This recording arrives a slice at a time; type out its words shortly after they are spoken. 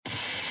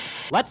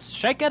Let's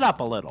shake it up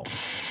a little.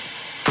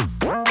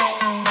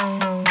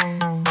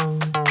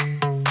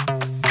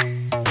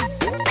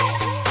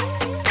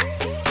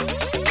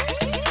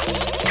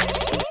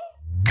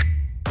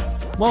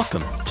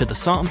 Welcome to the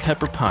Salt and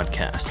Pepper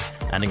Podcast,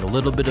 adding a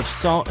little bit of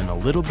salt and a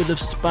little bit of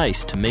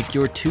spice to make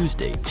your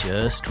Tuesday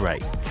just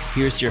right.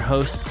 Here's your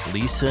hosts,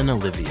 Lisa and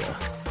Olivia.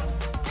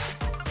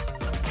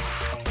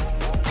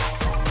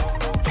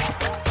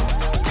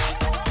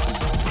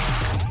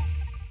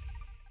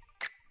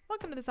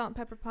 Welcome to the Salt and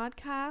Pepper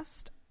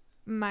Podcast.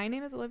 My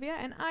name is Olivia,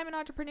 and I'm an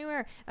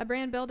entrepreneur, a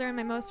brand builder, and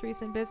my most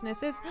recent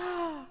business is...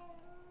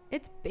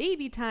 It's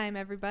baby time,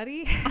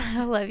 everybody.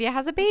 Olivia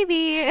has a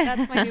baby.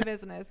 That's my new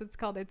business. It's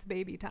called It's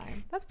Baby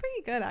Time. That's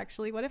pretty good,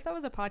 actually. What if that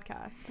was a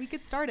podcast? We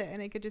could start it,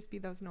 and it could just be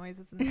those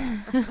noises in the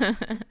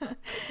background.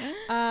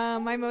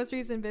 My most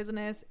recent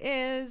business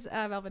is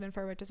Velvet and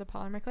Fur, which is a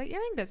polymer clay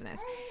earring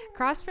business.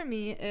 Across from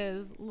me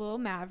is Lil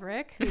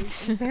Maverick,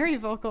 who's very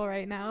vocal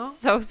right now.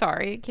 So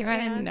sorry. It came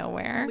out of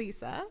nowhere.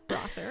 Lisa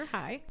Brosser.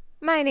 Hi.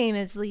 My name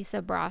is Lisa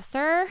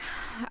Brosser,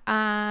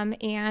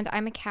 and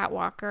I'm a cat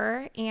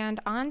walker. And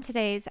on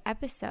today's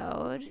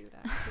episode,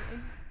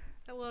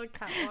 A little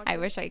cat walker. I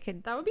wish I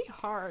could. That would be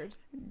hard.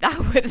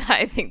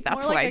 I think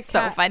that's More why like it's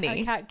so funny.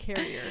 A cat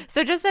carrier.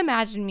 So just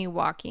imagine me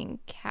walking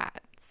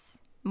cats,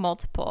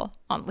 multiple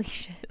on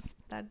leashes.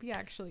 That'd be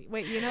actually.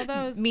 Wait, you know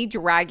those? Me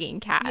dragging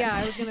cats. Yeah,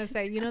 I was gonna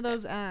say. You know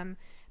those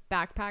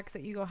backpacks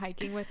that you go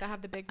hiking with that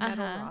have the big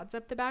metal rods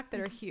up the back that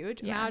are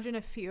huge? Yeah. Imagine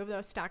a few of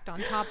those stacked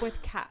on top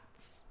with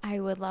cats. I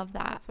would love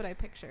that. That's what I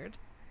pictured.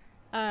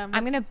 I'm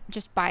gonna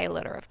just buy a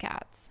litter of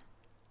cats.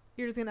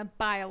 You're just gonna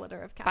buy a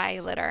litter of cats. Buy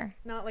a litter.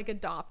 Not like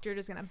adopt. You're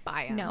just gonna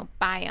buy them. No,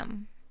 buy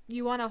them.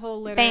 You want a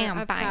whole litter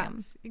of buy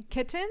cats.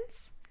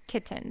 Kittens?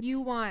 Kittens. You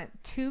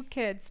want 2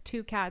 kids,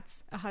 2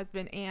 cats, a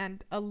husband,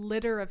 and a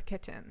litter of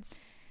kittens.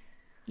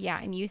 Yeah,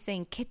 and you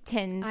saying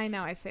kittens. I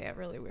know, I say it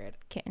really weird.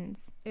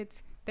 Kittens.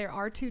 There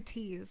are 2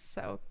 T's,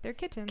 so they're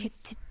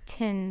kittens.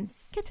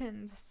 Kittens.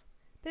 Kittens.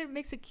 That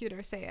makes it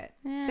cuter. Say it.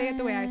 Say it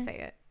the way I say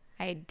it.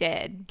 I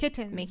did.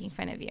 Kittens. Making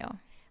fun of you.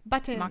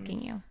 Buttons. Mocking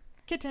you.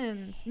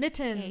 Kittens.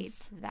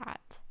 Mittens. Hate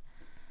that.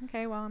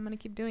 Okay, well, I'm going to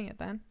keep doing it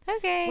then.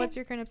 Okay. What's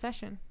your current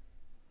obsession?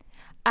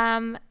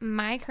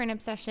 My current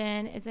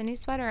obsession is a new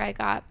sweater I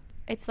got.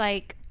 It's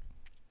like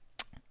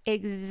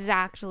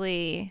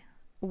exactly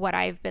what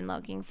I've been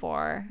looking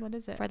for. What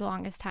is it? For the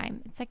longest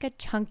time. It's like a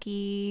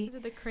chunky Is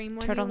it the cream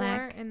one turtleneck. you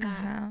wore in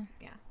that?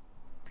 Yeah.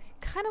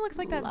 Kind of looks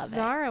like that Love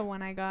Zara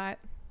one I got.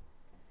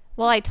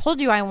 Well, I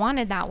told you I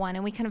wanted that one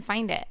and we couldn't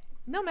find it.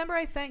 No, remember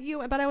I sent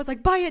you, but I was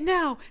like, buy it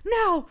now,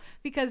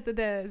 because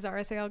the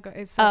Zara sale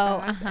is so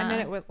fast. And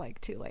then it was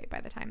like too late by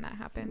the time that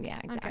happened.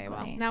 Yeah, exactly. Okay,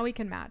 well, now we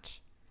can match.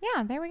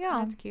 Yeah, there we go.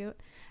 That's cute.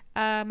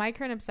 My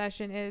current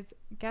obsession is,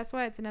 guess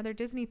what? It's another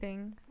Disney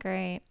thing.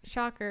 Great.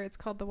 Shocker. It's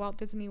called the Walt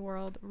Disney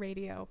World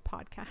Radio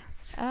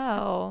Podcast.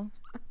 Oh.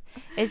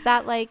 Is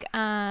that like,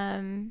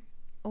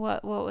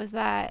 what was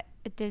that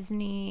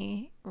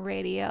Disney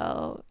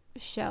radio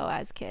show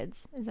as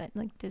kids? Is that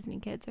like Disney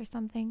Kids or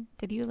something?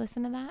 Did you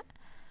listen to that?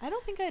 I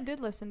don't think I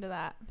did listen to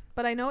that,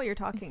 but I know what you're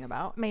talking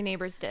about. My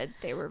neighbors did.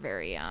 They were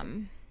very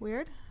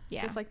weird.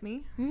 Yeah. Just like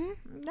me.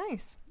 Mm-hmm.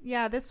 Nice.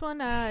 Yeah, this one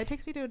it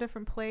takes me to a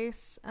different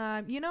place.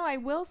 I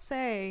will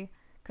say,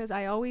 because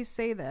I always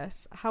say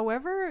this,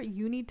 however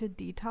you need to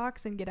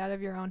detox and get out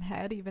of your own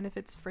head, even if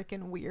it's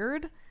freaking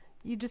weird,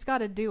 you just got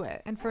to do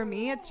it. And for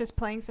me, it's just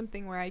playing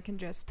something where I can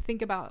just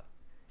think about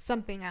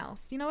something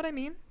else. You know what I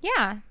mean?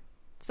 Yeah.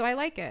 So I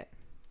like it.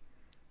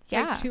 It's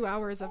like 2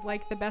 hours of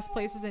like the best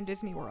places in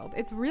Disney World.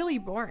 It's really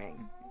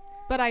boring,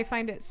 but I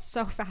find it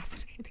so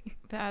fascinating.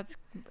 That's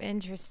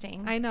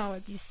interesting. I know,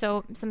 it's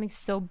so something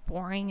so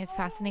boring is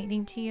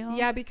fascinating to you.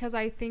 Yeah, because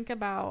I think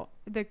about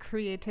the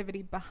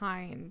creativity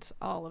behind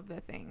all of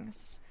the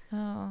things.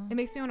 Oh. It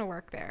makes me want to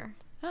work there.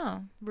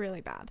 Oh.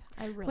 Really bad.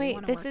 I really want to Wait,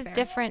 work this is there.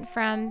 different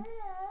from...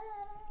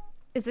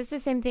 Is this the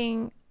same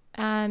thing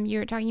you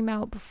were talking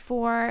about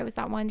before? It was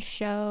that one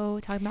show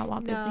talking about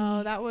Walt Disney?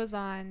 No, that was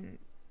on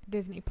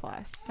Disney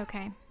Plus.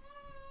 Okay.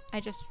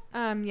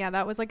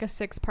 That was like a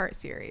 6-part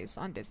series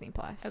on Disney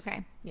Plus.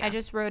 Okay. Yeah. I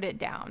just wrote it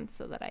down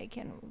so that I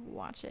can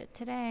watch it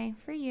today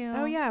for you.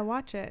 Oh yeah,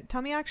 watch it.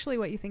 Tell me actually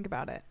what you think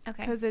about it.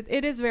 Okay. Because it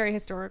is very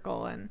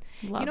historical, and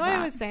Love you know that. what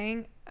I was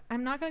saying?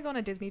 I'm not going to go on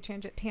a Disney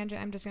tangent.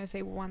 I'm just going to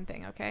say one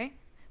thing, okay?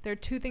 There are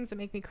 2 things that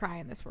make me cry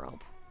in this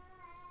world.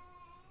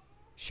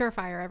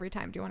 Surefire every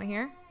time. Do you want to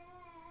hear?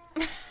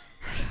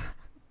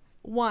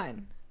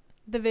 1,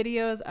 the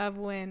videos of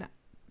when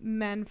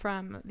men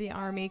from the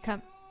army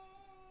come...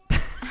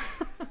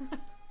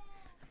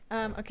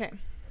 Okay.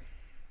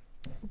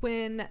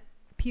 When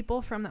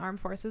people from the armed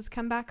forces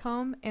come back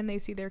home and they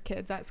see their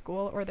kids at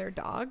school or their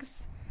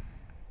dogs,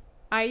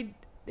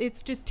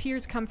 it's just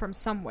tears come from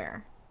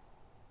somewhere.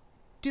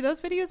 Do those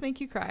videos make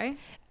you cry?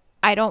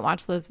 I don't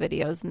watch those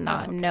videos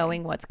not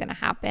knowing what's going to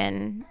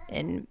happen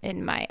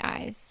in my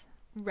eyes.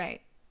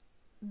 Right.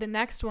 The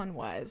next one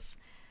was,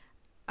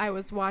 I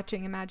was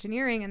watching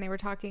Imagineering and they were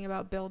talking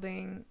about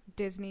building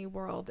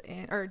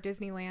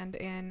Disneyland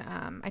in,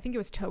 I think it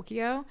was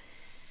Tokyo.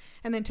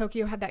 And then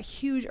Tokyo had that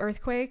huge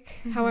earthquake,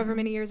 however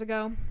many years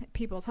ago.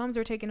 People's homes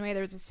were taken away.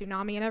 There was a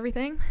tsunami and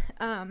everything.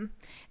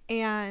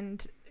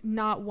 And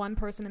not one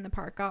person in the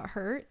park got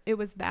hurt. It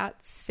was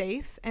that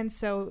safe. And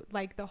so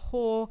like the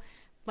whole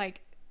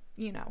like,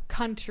 you know,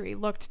 country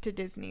looked to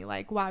Disney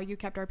like, wow, you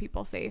kept our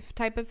people safe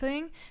type of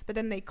thing. But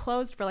then they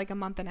closed for like a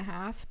month and a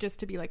half just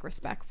to be like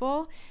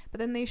respectful. But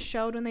then they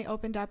showed when they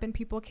opened up and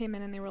people came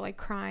in and they were like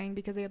crying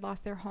because they had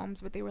lost their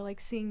homes, but they were like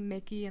seeing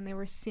Mickey and they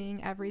were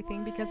seeing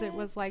everything because it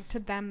was like, to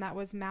them that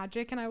was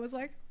magic. And I was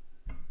like,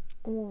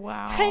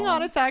 wow, hang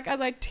on a sec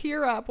as I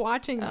tear up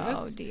watching this.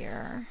 Oh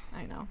dear.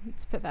 I know,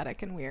 it's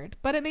pathetic and weird,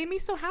 but it made me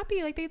so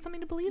happy. Like they had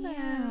something to believe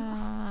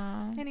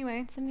in.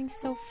 Anyway, something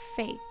so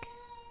fake.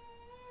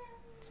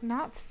 It's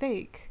not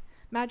fake.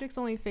 Magic's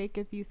only fake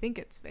if you think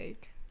it's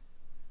fake.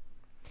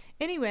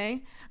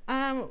 Anyway,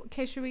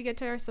 okay, should we get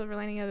to our silver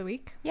lining of the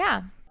week?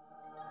 Yeah.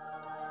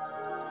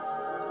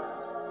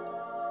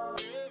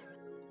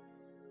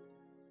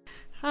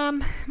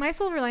 My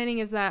silver lining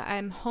is that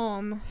I'm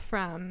home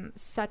from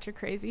such a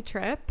crazy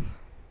trip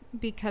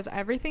because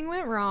everything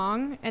went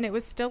wrong and it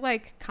was still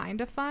like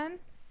kind of fun.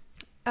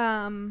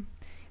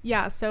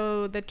 Yeah,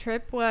 so the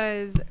trip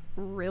was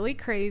really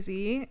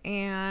crazy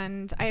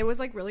and I was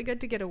like really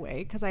good to get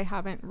away because I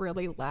haven't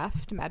really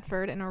left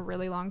Medford in a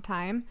really long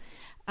time.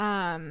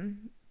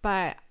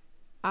 But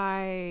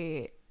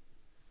it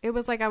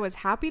was like I was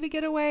happy to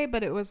get away,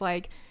 but it was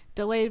like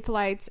delayed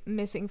flights,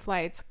 missing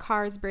flights,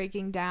 cars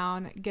breaking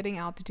down, getting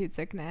altitude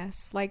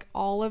sickness, like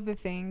all of the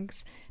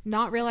things.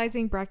 Not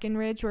realizing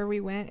Breckenridge, where we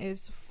went,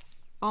 is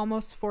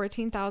almost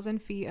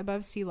 14,000 feet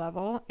above sea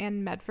level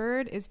and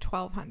Medford is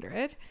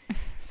 1,200.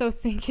 So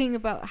thinking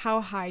about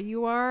how high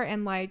you are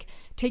and like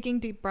taking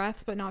deep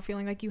breaths but not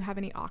feeling like you have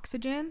any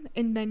oxygen,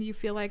 and then you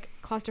feel like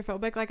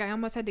claustrophobic. Like I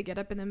almost had to get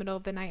up in the middle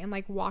of the night and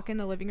like walk in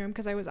the living room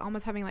because I was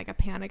almost having like a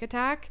panic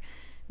attack,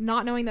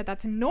 not knowing that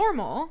that's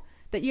normal,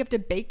 that you have to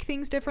bake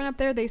things different up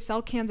there. They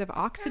sell cans of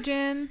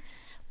oxygen.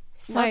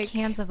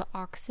 Cans of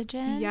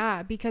oxygen?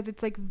 Yeah, because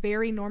it's like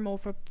very normal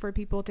for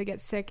people to get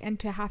sick and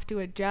to have to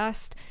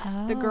adjust.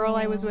 The girl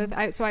I was with,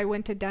 so I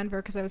went to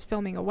Denver because I was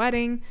filming a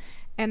wedding,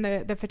 and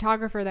the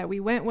photographer that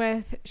we went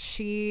with,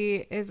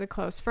 she is a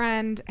close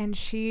friend, and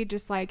she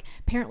just like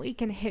apparently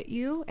can hit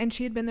you, and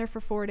she had been there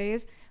for 4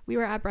 days. We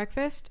were at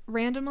breakfast,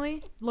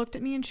 randomly looked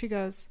at me and she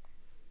goes,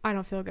 I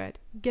don't feel good.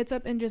 Gets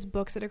up and just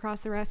books it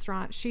across the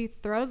restaurant. She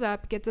throws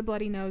up, gets a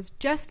bloody nose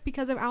just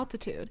because of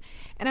altitude.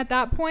 And at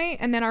that point,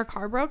 and then our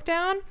car broke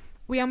down,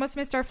 we almost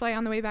missed our flight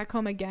on the way back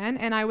home again.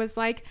 And I was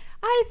like,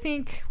 I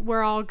think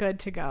we're all good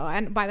to go.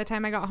 And by the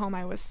time I got home,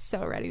 I was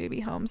so ready to be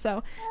home.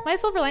 So my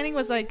silver lining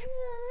was like,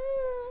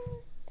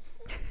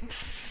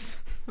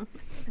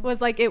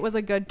 it was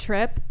a good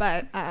trip,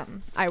 but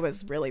I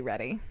was really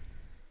ready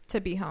to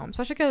be home,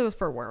 especially because it was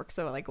for work,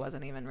 so it like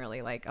wasn't even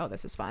really like, oh,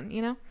 this is fun,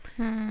 you know.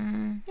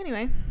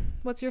 Anyway,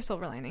 what's your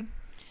silver lining?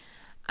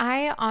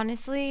 I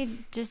honestly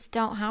just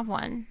don't have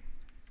one.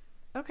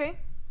 Okay.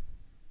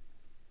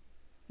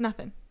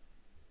 Nothing.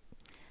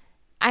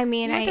 I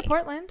mean, you went to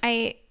Portland.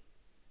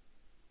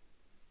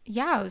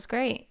 Yeah, it was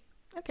great.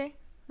 Okay,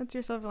 that's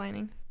your silver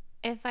lining.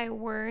 If I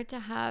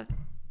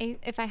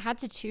had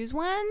to choose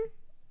one,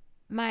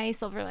 my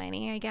silver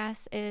lining, I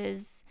guess,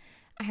 is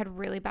I had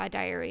really bad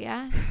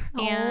diarrhea.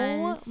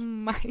 And oh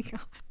my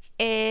gosh.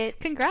 It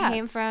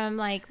came from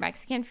like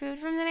Mexican food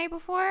from the night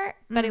before,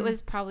 but it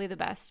was probably the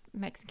best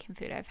Mexican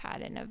food I've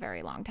had in a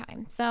very long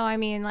time. So, I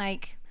mean,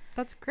 like,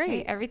 that's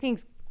great.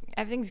 Everything's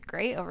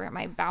great over it.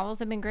 My bowels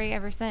have been great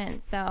ever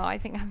since. So I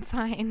think I'm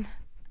fine.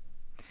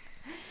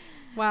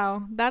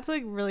 Wow. That's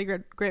like really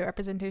great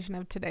representation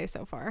of today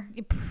so far.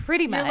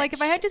 Pretty much. You're like,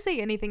 if I had to say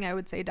anything, I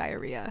would say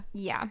diarrhea.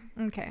 Yeah.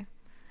 Okay.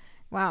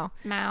 Wow.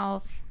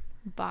 Mouth,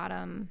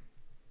 bottom.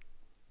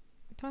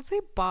 Don't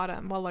say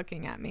bottom while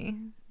looking at me.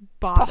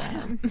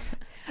 Bottom.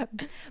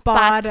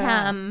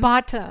 Bottom.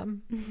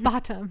 Bottom.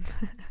 Bottom.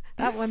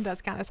 That one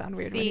does kind of sound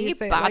weird when you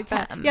say it like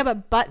that. Yeah,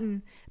 but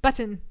button.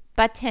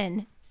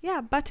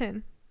 Yeah,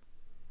 button.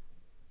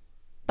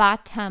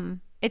 Bottom.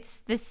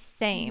 It's the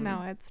same.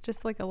 No, it's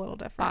just like a little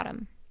different.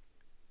 Bottom.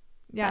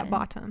 Yeah,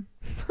 button.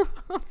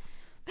 Bottom.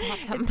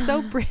 Bottom. It's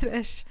so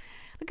British.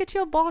 Look at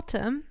your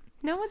bottom.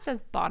 No one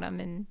says bottom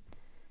in.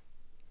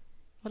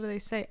 What do they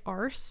say?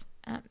 Arse?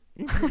 No.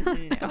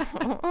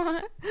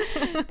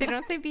 They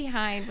don't say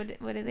behind.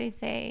 What do they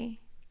say?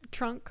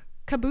 Trunk.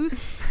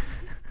 Caboose.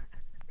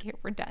 Okay,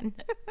 we're done.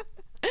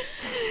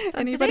 So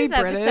anybody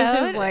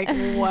British is like,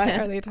 what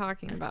are they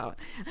talking about?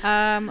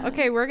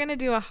 Okay, we're gonna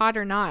do a hot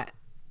or not.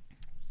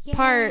 Yay,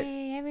 part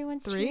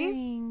everyone's 3.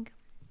 cheering.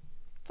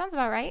 Sounds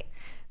about right.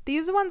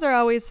 These ones are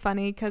always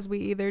funny because we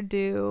either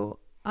do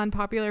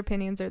unpopular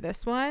opinions or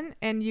this one,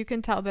 and you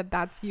can tell that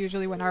that's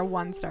usually when our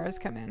 1 stars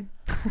come in.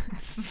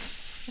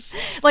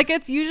 Like,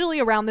 it's usually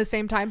around the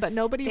same time, but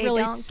nobody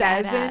really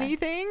says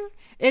anything.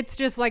 It's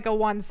just like a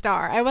 1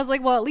 star. I was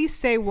like, well, at least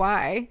say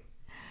why.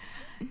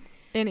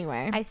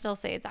 Anyway, I still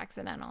say it's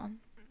accidental.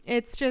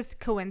 It's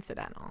just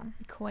coincidental.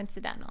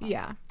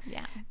 Yeah.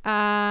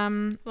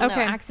 Well, okay.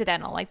 no,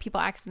 accidental. Like people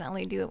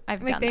accidentally do.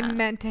 I've Like done they that.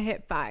 meant to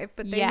hit 5,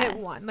 but they hit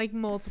 1. Like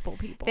multiple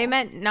people. They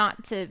meant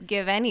not to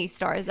give any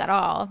stars at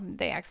all.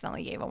 They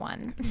accidentally gave a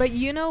 1. But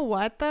you know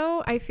what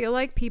though? I feel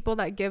like people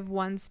that give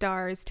 1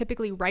 stars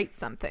typically write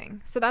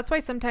something. So that's why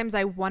sometimes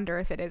I wonder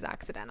if it is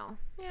accidental.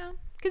 Yeah.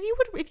 Because you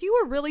would, if you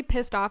were really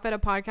pissed off at a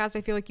podcast,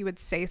 I feel like you would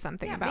say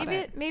something about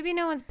it. Maybe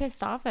no one's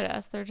pissed off at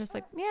us. They're just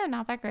like, yeah,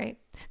 not that great.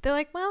 They're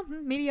like, well,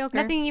 mediocre.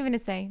 Nothing even to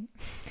say.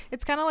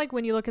 It's kind of like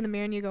when you look in the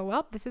mirror and you go,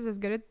 well, this is as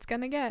good as it's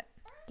going to get.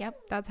 Yep.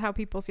 That's how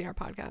people see our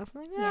podcast.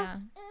 Like, Yeah.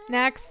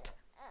 Next.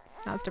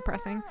 That's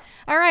depressing.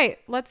 All right.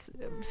 Let's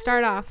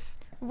start off.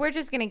 We're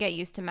just going to get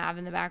used to Mav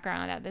in the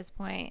background at this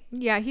point.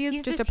 Yeah,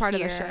 he's just a part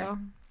of the here. show.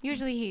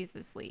 Usually he's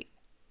asleep.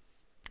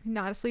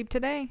 Not asleep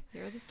today.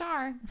 You're the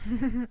star.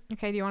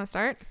 Okay, do you want to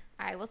start?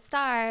 I will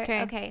start.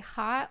 Okay. Okay,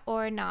 hot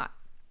or not?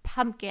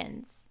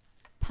 Pumpkins.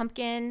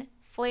 Pumpkin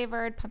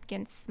flavored,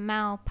 pumpkin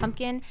smell,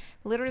 pumpkin.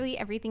 Literally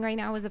everything right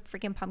now is a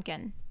freaking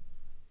pumpkin.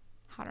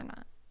 Hot or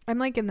not? I'm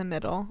like in the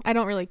middle. I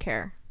don't really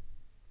care.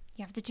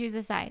 You have to choose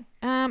a side.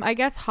 I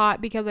guess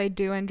hot because I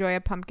do enjoy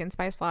a pumpkin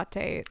spice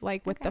latte,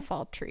 like with the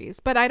fall trees.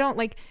 But I don't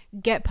like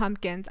get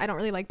pumpkins. I don't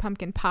really like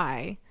pumpkin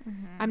pie.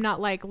 I'm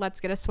not like, let's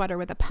get a sweater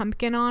with a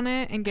pumpkin on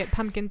it and get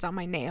pumpkins on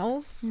my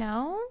nails.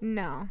 No?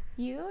 No.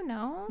 You?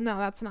 No? No,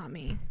 that's not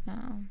me.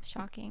 Oh,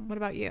 shocking. What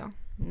about you?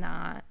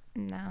 Not.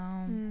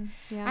 No.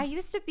 Yeah. I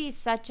used to be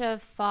such a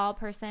fall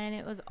person.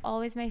 It was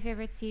always my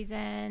favorite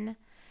season.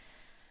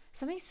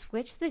 Something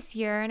switched this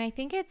year, and I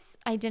think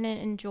I didn't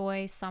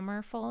enjoy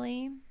summer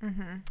fully.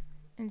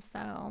 And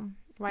so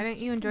why didn't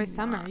you enjoy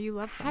summer? You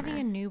love summer. Having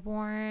a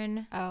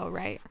newborn. Oh,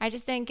 right. I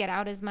just didn't get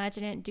out as much.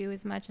 I didn't do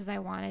as much as I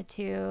wanted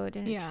to.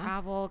 Didn't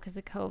travel because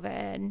of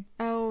COVID.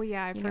 Oh,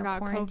 yeah. I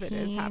forgot COVID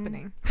is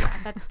happening. Yeah,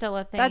 that's still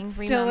a thing. That's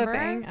still a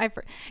thing.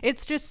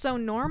 It's just so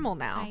normal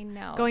now. I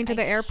know. Going to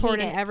the airport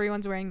and it.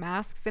 everyone's wearing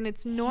masks, and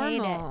it's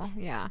normal. Hate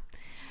it. Yeah.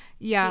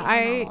 Yeah,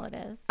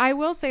 I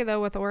will say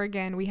though, with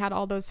Oregon, we had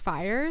all those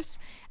fires,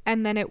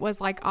 and then it was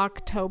like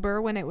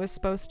October when it was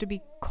supposed to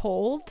be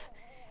cold,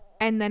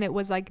 and then it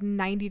was like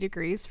 90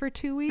 degrees for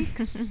 2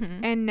 weeks,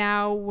 and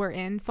now we're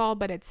in fall,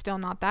 but it's still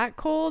not that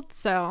cold.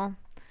 So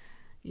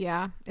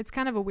yeah, it's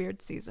kind of a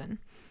weird season.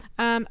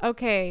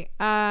 Okay.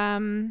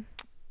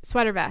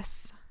 Sweater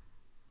vests,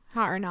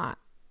 hot or not?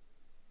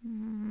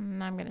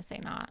 I'm gonna say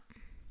not.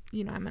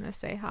 You know, I'm gonna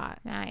say hot.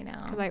 I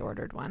know, because I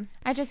ordered one.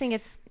 I just think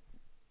it's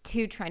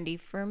too trendy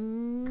for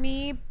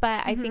me,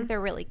 but I think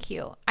they're really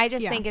cute. I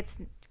just think it's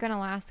gonna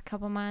last a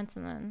couple months,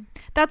 and then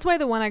that's why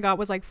the one I got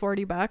was like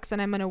 $40, and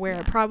I'm gonna wear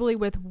it probably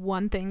with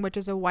one thing, which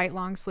is a white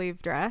long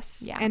sleeve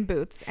dress and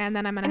boots, and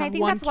then I'm gonna have one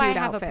cute outfit. I think that's why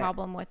I have a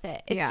problem with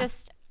it. It's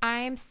just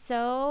I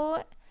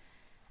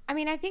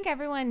think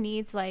everyone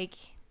needs like,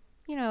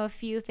 you know, a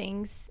few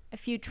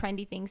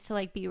trendy things to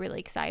like be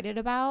really excited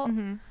about,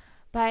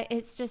 but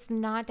it's just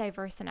not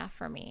diverse enough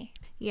for me.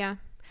 Yeah.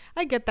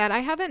 I get that. I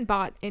haven't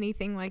bought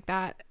anything like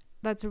that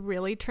that's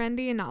really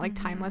trendy and not like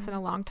timeless in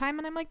a long time,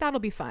 and I'm like, that'll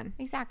be fun.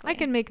 Exactly. I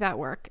can make that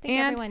work. I think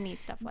everyone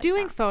needs stuff like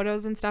doing that.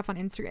 photos and stuff on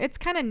Instagram, it's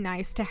kind of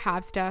nice to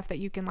have stuff that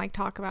you can like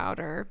talk about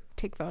or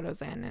take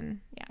photos in,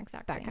 and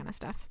that kind of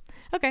stuff.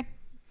 Okay.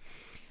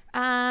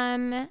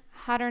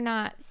 Hot or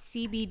not,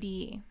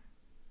 CBD?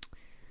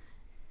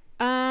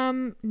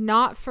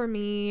 Not for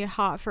me.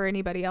 Hot for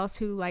anybody else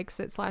who likes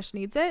it /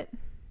 needs it.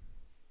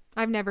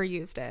 I've never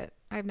used it.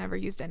 I've never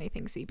used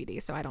anything CBD,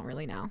 so I don't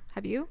really know.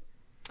 Have you?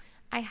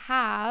 I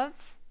have.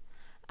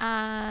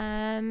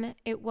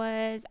 It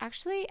was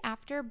actually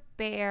after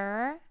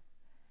Bear,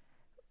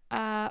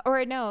 it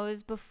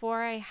was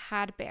before I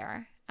had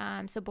Bear.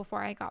 So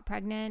before I got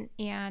pregnant,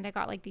 and I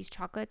got like these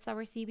chocolates that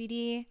were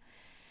CBD,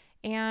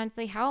 and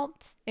they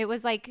helped. It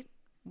was like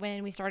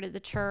when we started the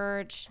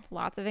church,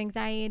 lots of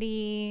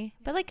anxiety,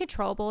 but like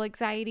controllable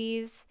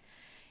anxieties.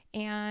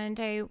 And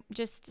I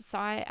just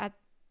saw it at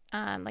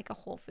like a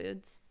Whole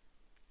Foods.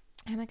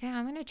 I'm like,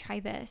 I'm going to try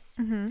this.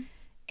 And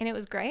it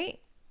was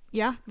great.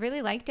 Yeah.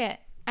 Really liked it.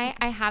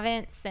 I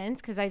haven't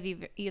since, because I've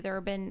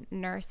either been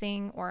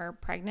nursing or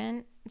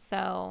pregnant.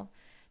 So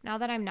now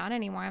that I'm not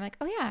anymore, I'm like,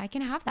 oh yeah, I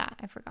can have that.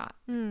 I forgot.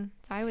 So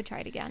I would try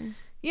it again.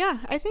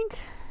 Yeah, I think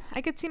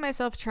I could see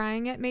myself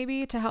trying it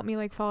maybe to help me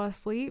like fall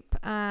asleep.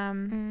 I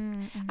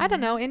don't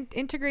know.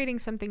 Integrating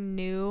something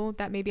new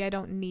that maybe I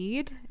don't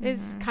need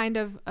is kind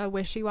of a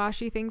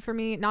wishy-washy thing for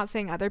me. Not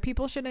saying other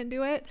people shouldn't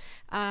do it.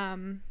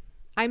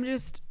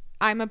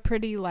 I'm a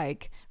pretty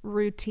like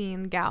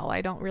routine gal. I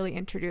don't really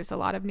introduce a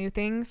lot of new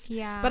things.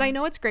 Yeah. But I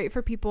know it's great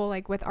for people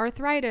like with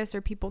arthritis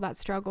or people that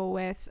struggle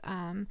with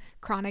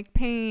chronic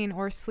pain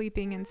or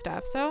sleeping and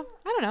stuff. So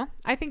I don't know.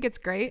 I think it's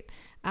great.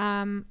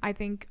 I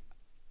think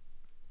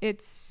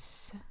it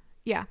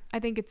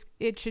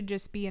should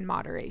just be in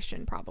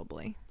moderation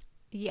probably.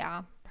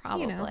 Yeah,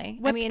 Probably.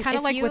 I mean, kind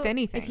of like with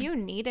anything. If you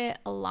need it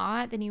a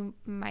lot, then you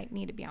might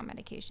need to be on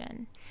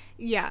medication.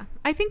 Yeah.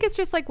 I think it's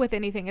just like with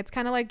anything. It's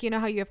kind of like,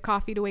 how you have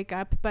coffee to wake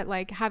up, but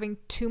like having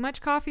too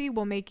much coffee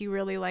will make you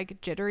really like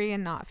jittery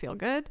and not feel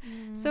good.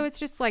 So it's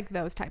just like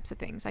those types of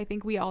things. I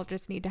think we all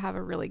just need to have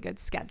a really good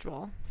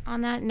schedule.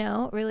 On that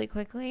note, really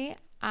quickly,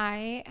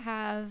 I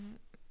have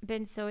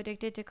been so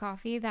addicted to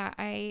coffee that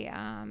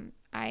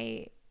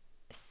I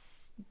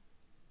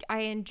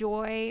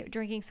enjoy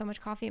drinking so much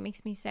coffee. It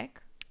makes me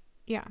sick.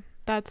 Yeah,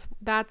 that's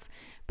but that's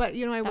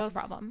a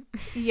problem.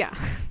 Yeah.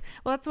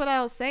 Well, that's what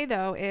I'll say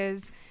though,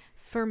 is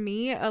for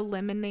me,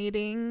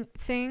 eliminating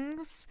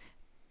things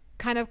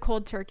kind of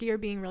cold turkey or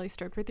being really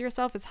strict with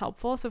yourself is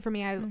helpful. So for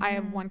me, I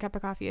have 1 cup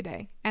of coffee a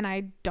day and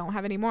I don't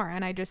have any more.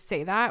 And I just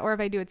say that, or if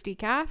I do, it's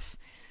decaf,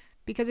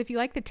 because if you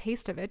like the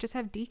taste of it, just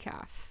have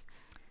decaf.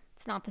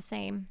 It's not the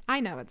same.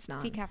 I know it's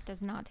not. Decaf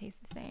does not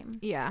taste the same.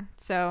 Yeah.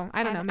 So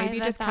I don't know. Maybe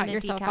just cut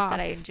yourself off. That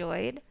I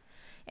enjoyed.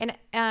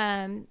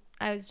 And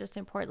I was just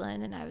in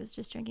Portland and I was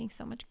just drinking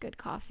so much good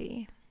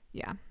coffee.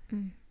 Yeah.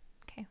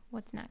 Okay.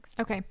 What's next?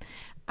 Okay.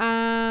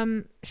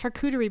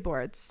 Charcuterie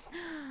boards.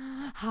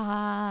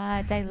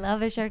 Hot. I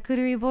love a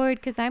charcuterie board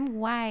because I'm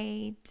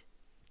white.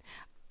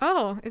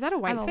 Oh, is that a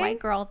white thing? I'm a white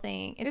girl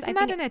thing. Isn't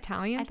that an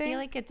Italian thing? I feel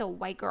like it's a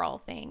white girl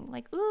thing.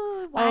 Like,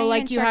 ooh, wine. Oh,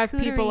 like you have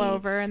people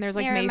over and there's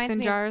like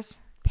mason jars.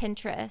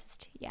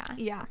 Pinterest. Yeah.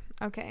 Yeah.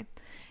 Okay.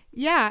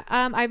 Yeah.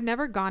 I've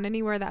never gone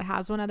anywhere that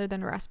has one other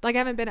than like I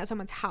haven't been at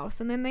someone's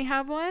house and then they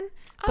have one.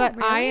 But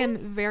really? I am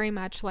very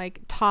much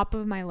like top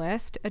of my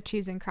list, a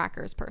cheese and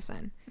crackers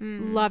person.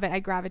 Love it. I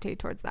gravitate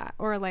towards that.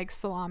 Or like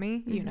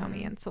salami. You know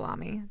me and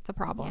salami. It's a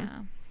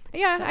problem.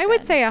 Yeah. So I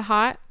would say a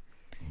hot,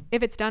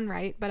 if it's done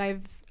right. But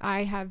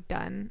I have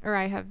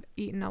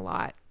eaten a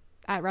lot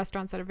at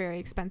restaurants that are very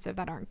expensive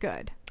that aren't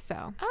good.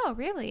 So. Oh,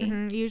 really?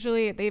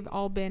 Usually they've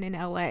all been in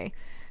LA.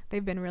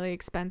 They've been really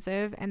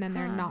expensive and then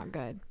they're not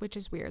good, which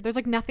is weird. There's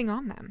like nothing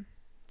on them.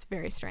 It's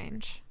very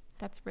strange.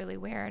 That's really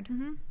weird.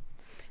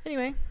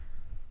 Anyway.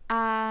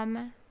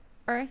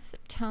 Earth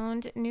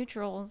toned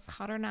neutrals,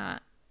 hot or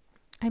not?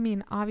 I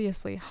mean,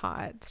 obviously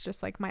hot. It's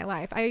just like my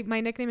life.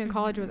 My nickname in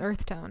college was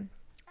Earth Tone.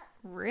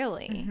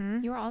 Really?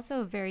 You were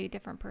also a very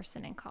different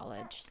person in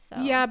college.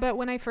 So yeah, but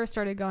when I first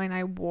started going,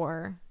 I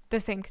wore the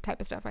same type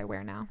of stuff I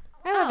wear now.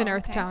 I love an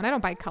earth tone. I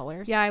don't buy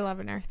colors. Yeah, I love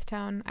an earth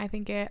tone.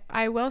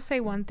 I will say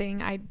one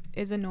thing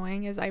is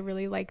annoying is I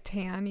really like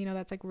tan.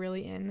 That's like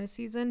really in this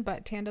season,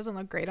 but tan doesn't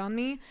look great on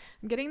me.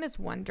 I'm getting this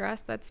one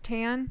dress that's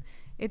tan.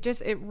 It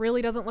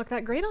really doesn't look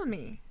that great on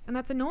me. And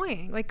that's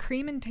annoying. Like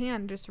cream and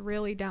tan just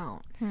really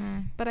don't.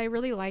 But I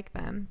really like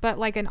them. But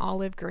like an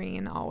olive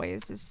green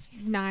always is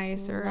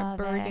nice, or a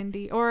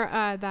burgundy or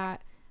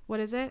what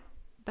is it?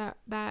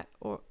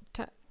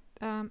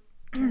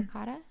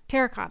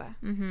 Terracotta.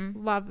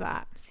 Love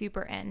that.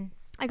 Super in.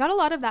 I got a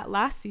lot of that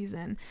last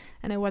season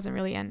and it wasn't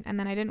really in, and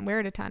then I didn't wear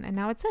it a ton and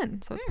now it's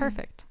in, so it's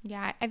perfect.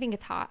 Yeah, I think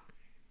it's hot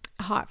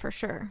for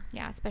sure.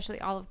 Yeah,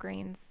 especially olive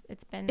greens.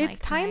 It's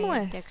timeless. My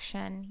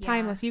addiction. Yeah.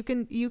 Timeless. You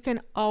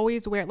can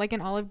always wear it, like an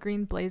olive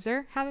green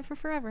blazer. Have it for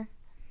forever.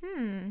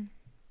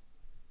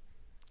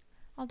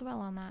 I'll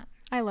dwell on that.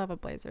 I love a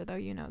blazer though,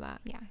 you know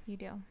that. Yeah, you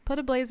do. Put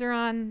a blazer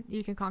on,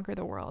 you can conquer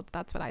the world.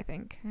 That's what I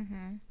think.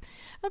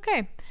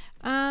 Okay.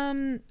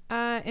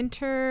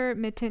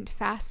 Intermittent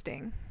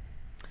fasting.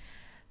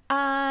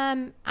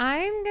 I'm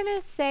gonna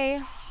say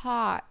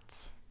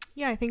hot.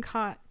 Yeah, I think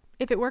hot,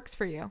 if it works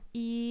for you.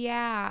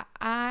 Yeah,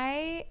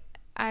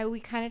 we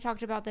kind of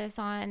talked about this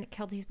on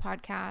Kelty's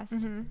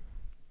podcast,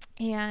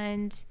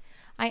 and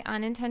I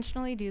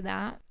unintentionally do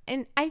that.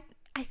 And I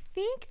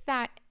think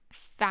that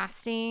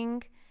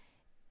fasting,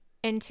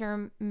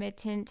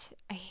 intermittent,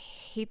 I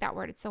hate that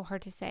word, it's so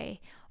hard to say,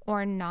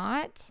 or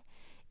not,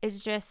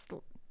 is just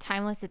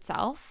timeless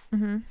itself,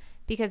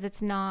 because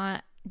it's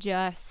not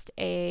just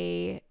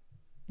a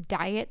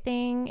diet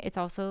thing, it's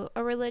also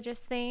a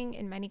religious thing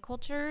in many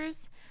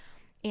cultures,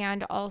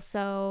 and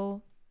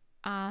also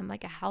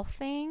like a health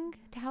thing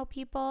to help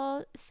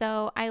people.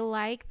 So I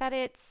like that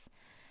it's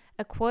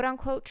a quote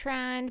unquote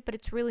trend, but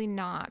it's really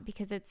not,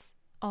 because it's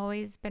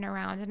always been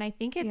around, and I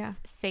think it's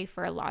safe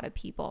for a lot of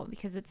people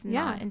because it's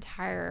not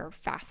entire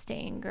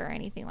fasting or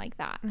anything like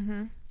that.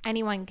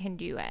 Anyone can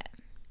do it.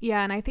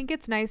 Yeah, and I think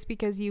it's nice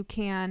because you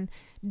can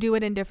do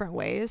it in different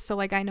ways. So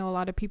like I know a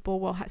lot of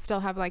people will still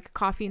have like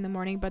coffee in the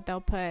morning, but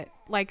they'll put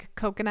like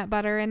coconut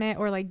butter in it,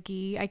 or like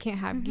ghee. I can't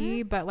have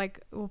ghee, but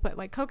like we'll put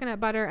like coconut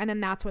butter, and then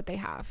that's what they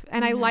have.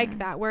 And I like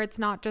that, where it's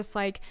not just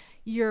like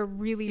you're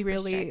really super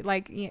really strict.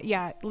 Like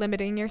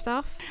limiting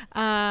yourself.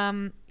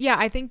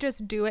 I think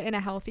just do it in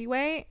a healthy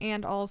way.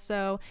 And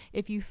also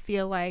if you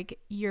feel like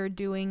you're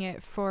doing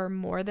it for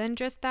more than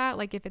just that,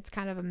 like if it's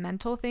kind of a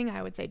mental thing,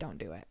 I would say don't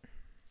do it.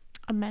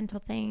 A mental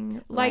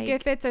thing, like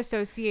if it's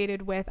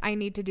associated with I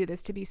need to do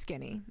this to be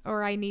skinny,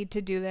 or I need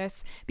to do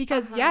this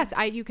because yes,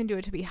 you can do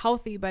it to be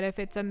healthy, but if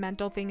it's a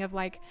mental thing of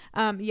like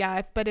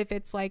if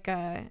it's like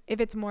if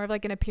it's more of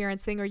like an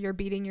appearance thing, or you're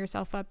beating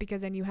yourself up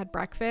because then you had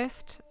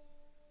breakfast,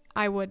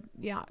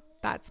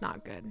 that's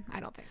not good,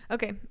 I don't think.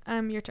 Okay,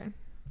 your turn.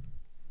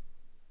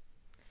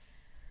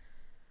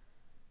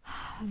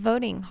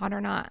 Voting, hot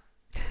or not?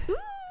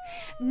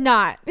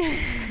 Not.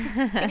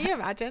 Can you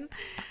imagine?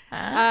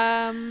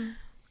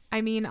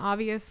 I mean,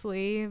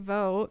 obviously,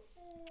 vote.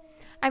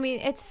 I mean,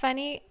 it's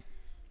funny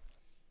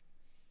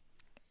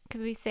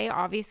because we say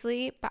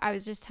obviously, but I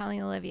was just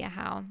telling Olivia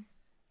how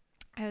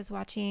I was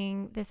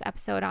watching this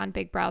episode on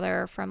Big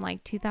Brother from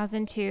like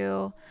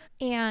 2002,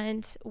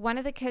 and one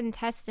of the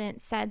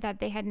contestants said that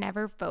they had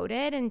never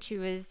voted, and she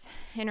was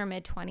in her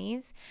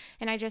mid-20s.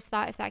 And I just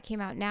thought if that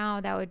came out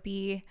now, that would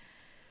be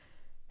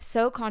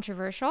so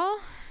controversial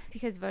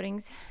because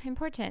voting's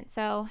important.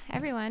 So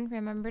everyone,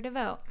 remember to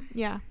vote.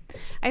 Yeah.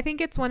 I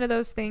think it's one of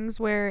those things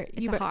where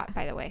It's hot,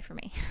 by the way, for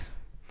me.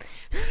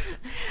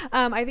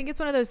 I think it's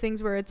one of those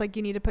things where it's like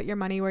you need to put your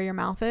money where your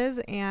mouth is,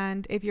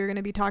 and if you're going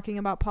to be talking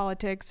about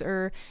politics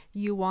or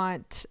you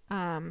want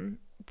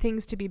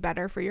things to be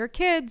better for your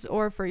kids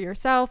or for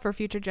yourself or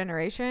future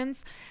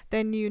generations,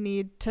 then you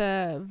need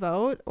to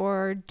vote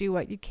or do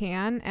what you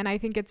can. And I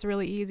think it's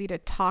really easy to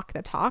talk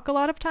the talk a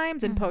lot of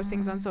times and post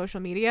things on social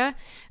media,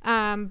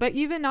 but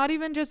not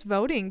even just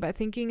voting, but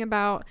thinking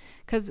about,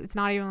 because it's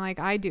not even like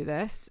I do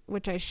this,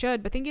 which I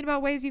should, but thinking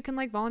about ways you can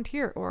like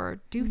volunteer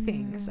or do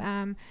things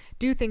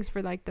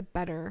for like the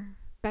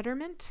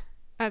betterment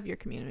of your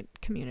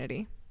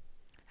community.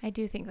 I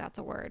do think that's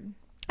a word.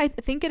 I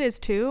think it is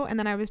too, and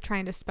then I was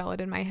trying to spell it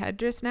in my head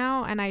just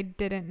now, and I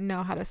didn't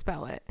know how to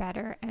spell it.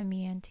 Better,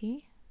 MENT.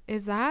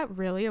 Is that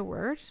really a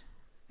word?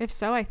 If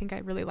so, I think I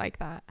really like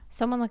that.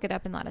 Someone look it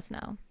up and let us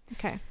know.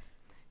 Okay.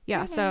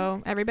 Yeah,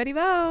 so everybody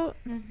vote.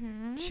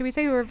 Should we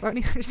say who we're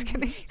voting? I'm just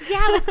kidding.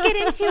 Yeah, let's get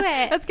into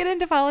it. Let's get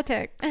into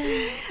politics.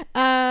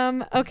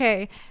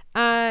 Okay.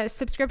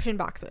 Subscription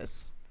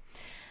boxes.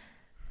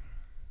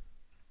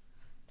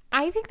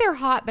 I think they're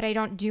hot, but I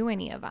don't do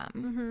any of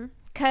them.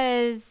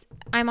 Because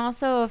I'm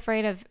also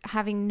afraid of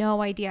having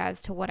no idea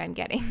as to what I'm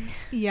getting.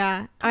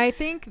 Yeah, I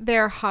think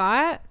they're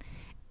hot.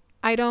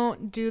 I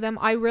don't do them.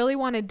 I really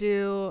want to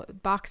do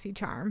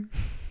BoxyCharm.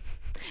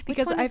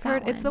 Because I've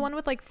heard it's the one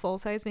with like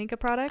full-size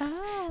makeup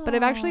products. But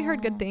I've actually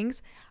heard good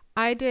things.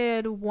 I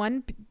did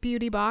one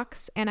beauty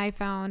box and I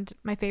found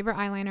my favorite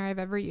eyeliner I've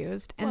ever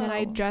used. And then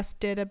I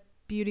just did a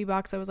beauty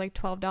box that was like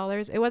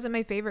 $12. It wasn't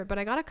my favorite, but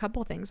I got a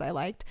couple things I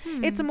liked.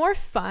 It's more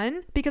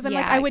fun because I'm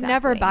I would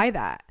never buy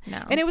that.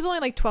 No. And it was only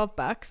like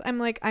 $12. I'm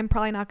like, I'm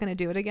probably not going to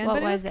do it again,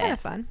 but it was kind of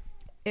fun.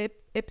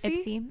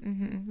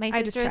 Ipsy. My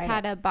sisters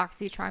had a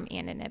BoxyCharm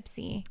and an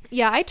Ipsy.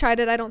 Yeah, I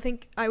tried it. I don't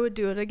think I would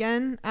do it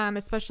again,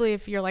 especially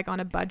if you're like on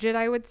a budget,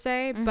 I would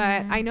say.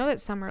 But I know that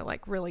some are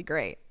like really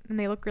great and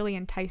they look really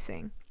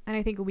enticing. And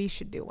I think we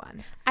should do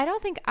one. I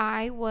don't think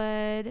I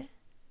would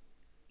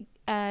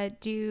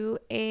do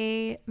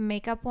a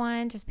makeup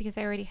one just because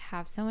I already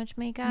have so much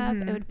makeup.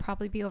 It would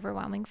probably be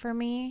overwhelming for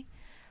me.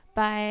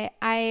 But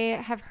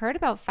I have heard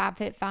about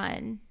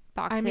FabFitFun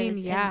boxes. I mean,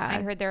 yeah.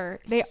 I heard they're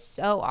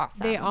so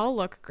awesome. They all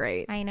look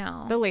great. I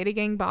know. The Lady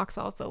Gang box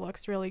also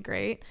looks really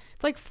great.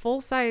 It's like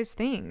full-size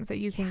things that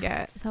you can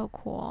get. So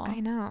cool. I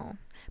know.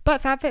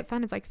 But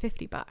FabFitFun is like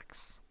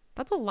 $50.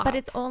 That's a lot. But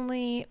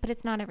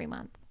it's not every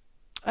month.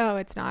 Oh,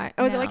 it's not.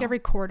 Oh, is it like every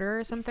quarter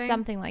or something?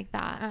 Something like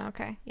that. Oh,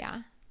 okay.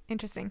 Yeah.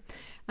 Interesting.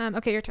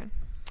 Okay, your turn.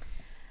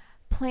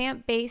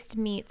 Plant-based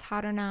meats,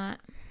 hot or not?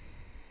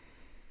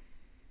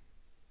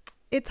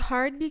 It's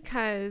hard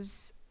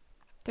because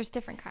there's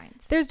different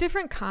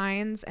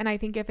kinds. And I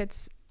think if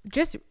it's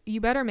just,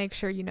 you better make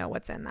sure you know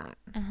what's in that.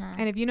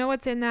 And if you know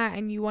what's in that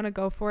and you want to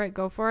go for it,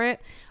 go for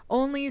it.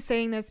 Only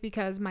saying this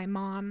because my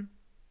mom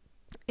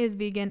is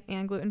vegan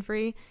and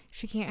gluten-free.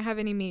 She can't have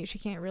any meat. She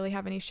can't really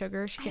have any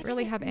sugar. She can't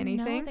really have anything.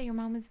 I didn't know that your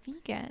mom is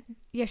vegan.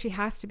 Yeah, she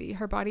has to be.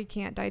 Her body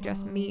can't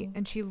digest meat,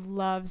 and she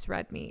loves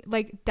red meat.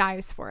 Like,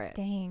 dies for it.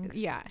 Dang.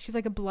 Yeah, she's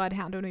like a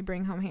bloodhound when we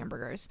bring home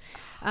hamburgers.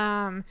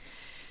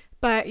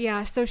 But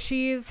yeah, so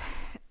she's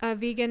a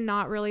vegan,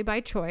 not really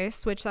by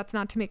choice, which that's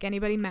not to make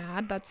anybody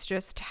mad. That's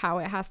just how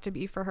it has to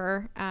be for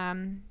her.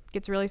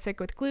 Gets really sick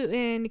with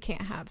gluten,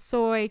 can't have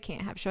soy,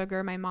 can't have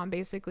sugar. My mom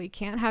basically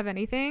can't have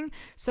anything.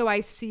 So I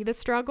see the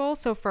struggle.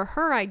 So for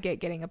her, I get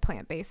getting a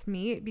plant-based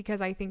meat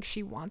because I think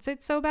she wants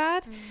it so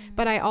bad.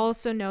 But I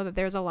also know that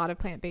there's a lot of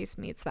plant-based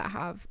meats that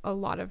have a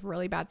lot of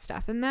really bad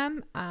stuff in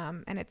them.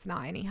 And it's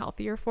not any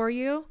healthier for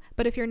you.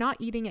 But if you're not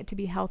eating it to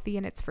be healthy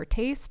and it's for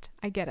taste,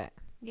 I get it.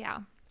 Yeah.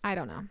 I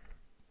don't know.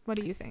 What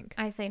do you think?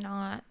 I say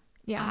not.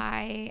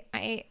 Yeah.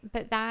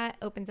 But that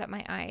opens up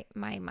my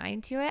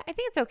mind to it. I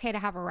think it's okay to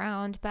have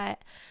around,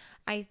 but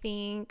I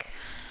think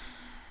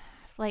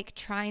like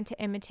trying to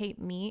imitate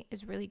meat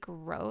is really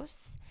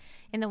gross.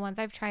 And the ones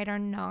I've tried are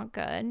not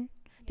good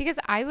because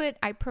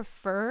I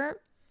prefer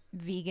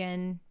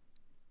vegan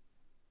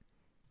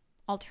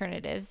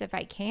alternatives if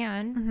I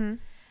can.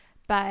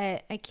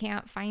 But I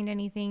can't find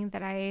anything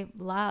that I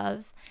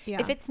love. Yeah.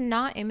 If it's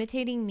not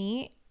imitating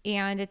meat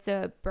and it's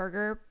a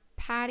burger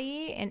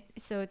patty and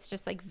so it's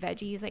just like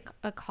veggies, like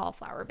a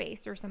cauliflower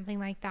base or something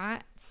like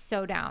that,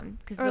 so down,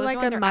 because or those like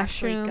ones a are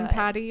mushroom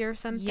patty or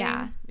something.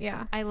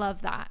 Yeah I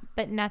love that,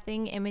 but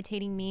nothing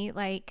imitating meat.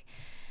 Like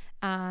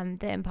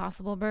The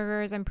Impossible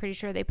Burgers, I'm pretty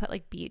sure they put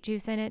like beet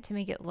juice in it to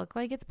make it look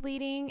like it's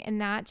bleeding. And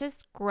that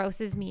just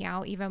grosses me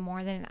out even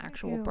more than an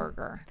actual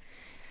burger.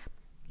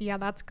 Yeah,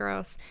 that's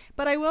gross.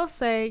 But I will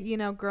say, you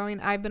know,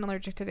 I've been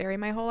allergic to dairy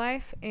my whole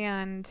life,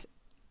 and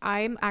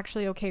I'm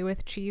actually okay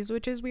with cheese,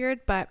 which is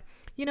weird. But,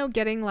 you know,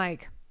 getting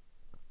like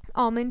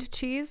almond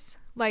cheese,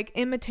 like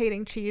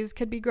imitating cheese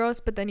could be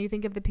gross, but then you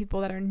think of the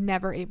people that are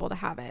never able to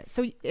have it.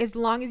 So as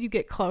long as you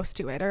get close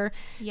to it, or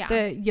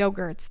the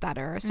yogurts that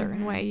are a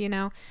certain way, you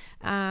know,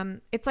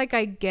 it's like,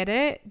 I get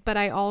it, but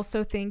I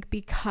also think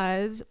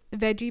because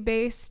veggie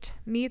based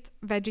meats,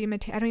 I don't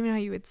even know how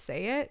you would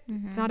say it.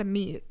 It's not a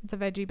meat, it's a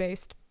veggie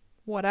based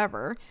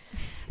whatever.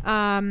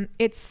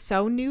 It's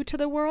so new to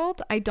the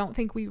world. I don't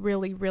think we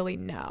really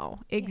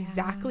know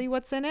exactly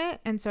what's in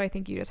it. And so I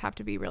think you just have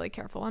to be really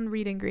careful and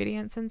read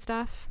ingredients and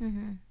stuff.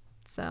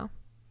 So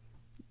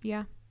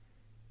yeah.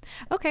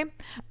 Okay.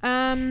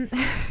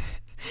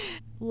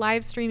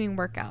 Live streaming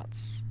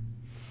workouts.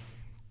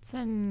 It's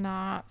a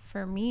not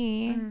for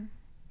me.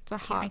 It's a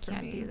hot for me.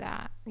 I can't do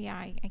that. Yeah,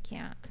 I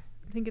can't.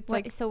 I think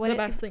it's the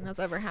best thing that's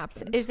ever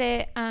happened. Is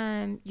it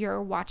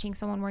you're watching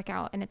someone work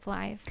out and it's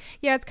live?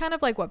 Yeah, it's kind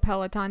of like what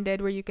Peloton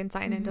did, where you can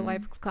sign into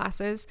live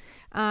classes.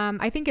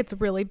 I think it's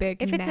really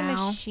big if now. If it's a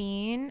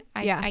machine,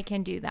 I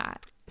can do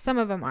that. Some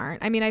of them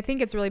aren't. I mean, I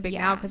think it's really big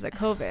now because of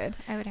COVID.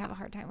 I would have a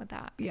hard time with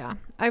that. Yeah.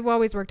 I've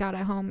always worked out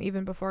at home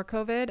even before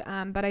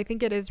COVID. But I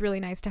think it is really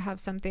nice to have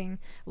something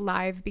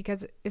live,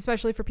 because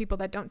especially for people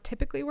that don't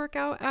typically work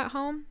out at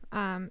home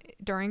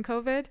during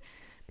COVID,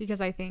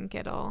 because I think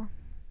it'll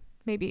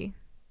maybe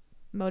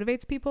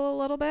motivates people a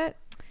little bit.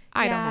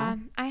 I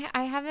don't know.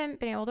 I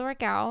haven't been able to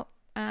work out.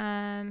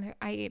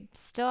 I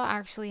still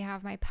actually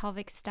have my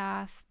pelvic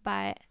stuff,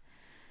 but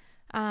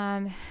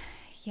because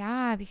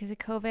of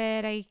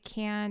COVID, I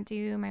can't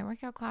do my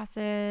workout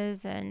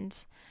classes,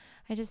 and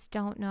I just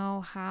don't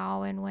know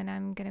how and when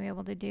I'm going to be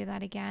able to do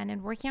that again.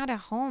 And working out at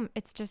home,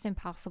 it's just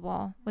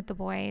impossible with the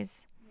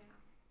boys.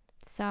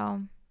 So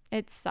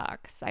it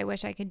sucks. I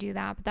wish I could do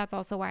that, but that's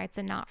also why it's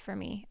a not for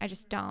me. I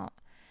just don't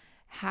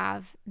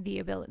have the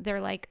ability. They're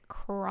like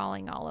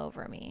crawling all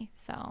over me.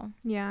 So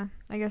yeah,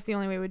 I guess the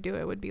only way we would do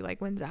it would be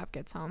like when Zap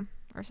gets home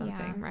or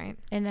something, right?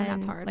 And then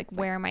that's hard. Like,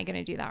 where am I going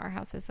to do that? Our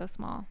house is so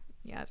small.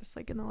 Yeah, just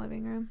like in the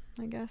living room,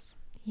 I guess.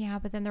 Yeah,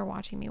 but then they're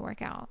watching me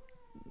work out.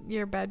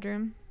 Your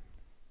bedroom?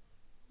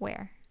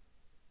 Where?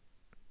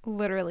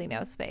 Literally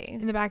no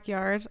space. In the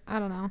backyard? I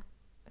don't know.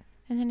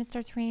 And then it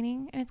starts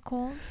raining and it's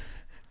cold.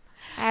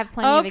 I have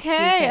plenty of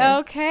excuses.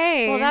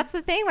 Okay. Well, that's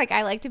the thing. Like,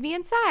 I like to be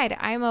inside.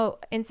 I'm a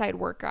inside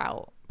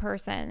workout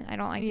person. I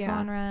don't like to go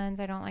on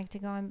runs. I don't like to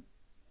go on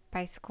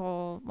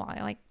bicycle. Well,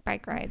 I like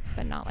bike rides,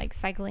 but not like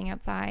cycling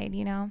outside,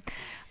 you know?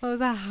 What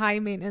was a high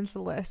maintenance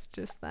list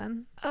just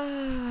then?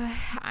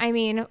 I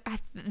mean,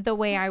 the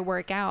way I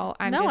work out,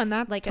 I'm just and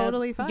that's like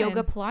totally a fine.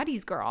 yoga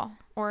Pilates girl.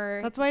 Or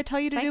that's why I tell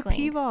you cycling. To do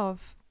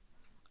P-Volve.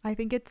 I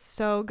think it's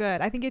so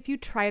good. I think if you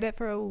tried it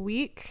for a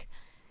week,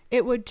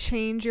 it would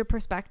change your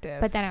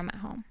perspective. But then I'm at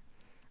home.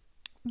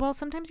 Well,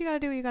 sometimes you got to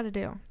do what you got to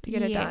do to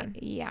get it done.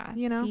 Yeah.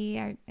 You know? See,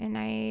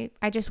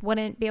 I just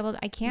wouldn't be able to.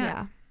 I can't.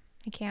 Yeah.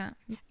 I can't.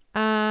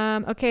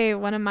 Okay,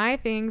 one of my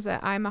things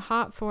that I'm a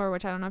hot for,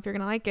 which I don't know if you're going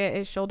to like it,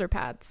 is shoulder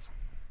pads.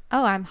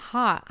 Oh, I'm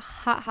hot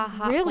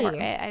Really? for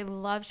it. I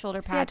love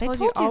shoulder pads. See, I told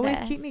you always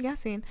keep me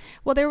guessing.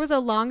 Well, there was a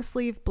long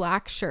sleeve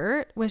black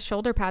shirt with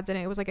shoulder pads in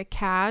it. It was like a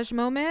cash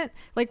moment,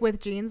 like with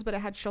jeans, but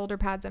it had shoulder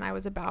pads, and I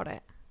was about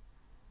it.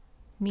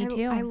 Me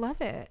too. I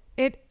love it.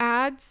 It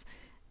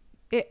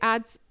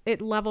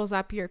levels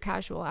up your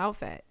casual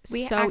outfit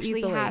we so actually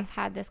easily. have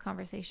had this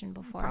conversation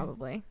before.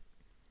 Probably.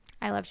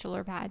 I love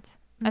shoulder pads.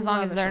 As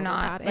long as they're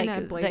not like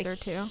a blazer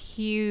too.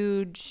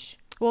 Huge.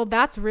 Well,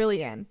 that's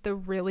really in the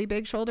really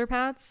big shoulder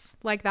pads.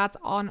 Like, that's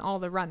on all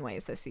the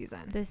runways this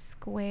season. The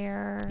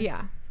square.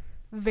 Yeah.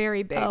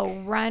 Very big.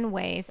 Oh,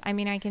 runways. I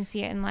mean, I can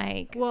see it in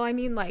like. Well, I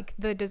mean, like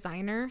the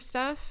designer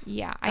stuff.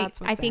 Yeah.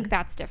 I think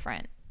that's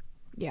different.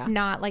 Yeah.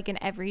 Not like an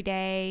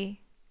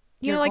everyday.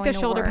 You know, like the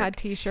shoulder pad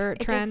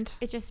t-shirt trend.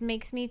 It just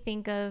makes me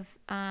think of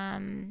the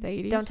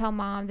 80s? Don't Tell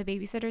Mom the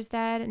Babysitter's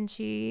Dead, and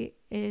she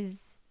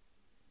is.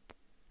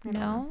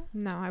 No,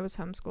 I was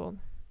homeschooled.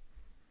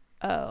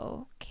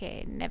 Oh,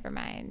 okay, never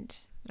mind.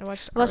 I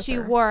watched Well, Arthur. she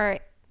wore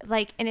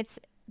like, and it's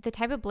the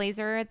type of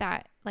blazer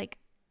that like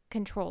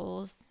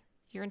controls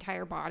your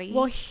entire body.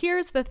 Well,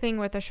 here's the thing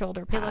with a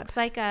shoulder pad. It looks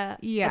like a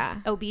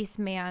obese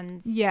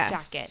man's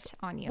jacket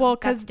on you. Well,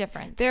 that's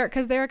different. They're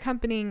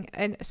accompanying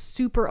a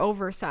super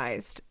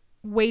oversized,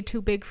 way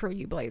too big for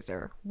you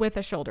blazer with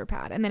a shoulder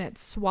pad, and then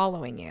it's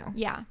swallowing you.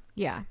 Yeah.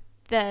 Yeah.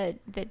 The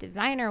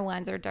designer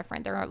ones are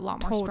different. They're a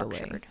lot more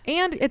structured.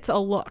 And it's a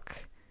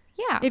look.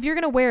 Yeah. If you're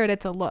going to wear it,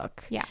 it's a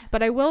look. Yeah.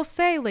 But I will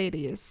say,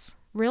 ladies,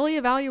 really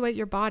evaluate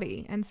your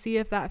body and see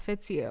if that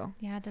fits you.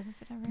 Yeah, it doesn't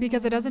fit everybody.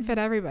 Because it doesn't fit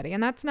everybody.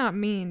 And that's not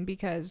mean,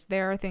 because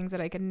there are things that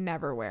I could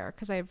never wear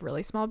because I have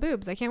really small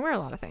boobs. I can't wear a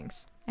lot of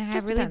things. And I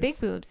have really big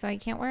boobs, so I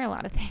can't wear a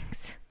lot of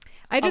things.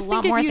 I just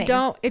think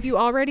if you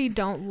already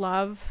don't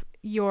love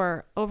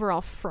your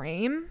overall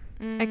frame,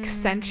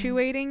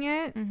 accentuating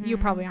it, you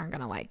probably aren't going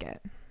to like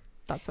it.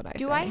 That's what I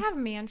say. Do I have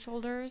man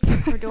shoulders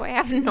or do I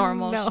have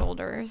normal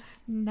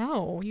shoulders?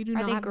 No, you do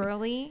not. Are they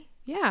girly?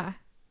 Yeah.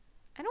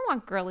 I don't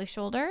want girly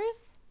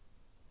shoulders.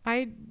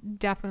 I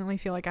definitely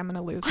feel like I'm going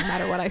to lose no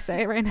matter what I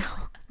say right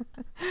now.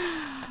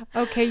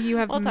 Okay, you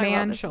have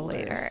man shoulders.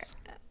 Later.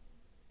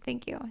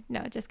 Thank you.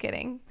 No, just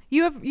kidding.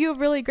 You have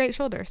really great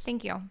shoulders.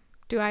 Thank you.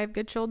 Do I have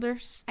good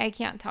shoulders? I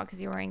can't tell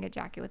because you're wearing a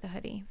jacket with a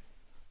hoodie.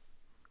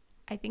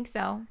 I think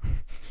so.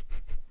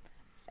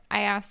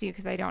 I asked you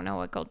because I don't know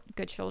what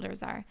good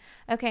shoulders are.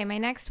 Okay, my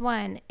next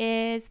one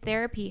is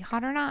therapy.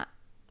 Hot or not?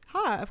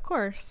 Hot, of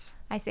course.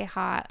 I say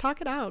hot. Talk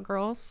it out,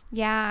 girls.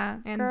 Yeah,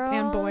 and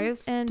girls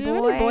boys.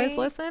 Do any boys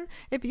listen?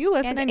 If you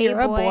listen and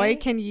you're a boy,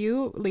 can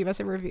you leave us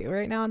a review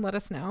right now and let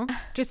us know?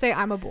 Just say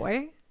I'm a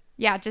boy.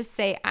 Yeah, just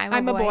say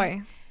I'm a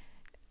boy.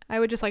 I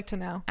would just like to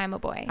know. I'm a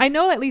boy. I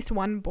know at least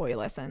one boy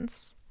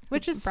listens,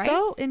 which is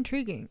so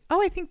intriguing.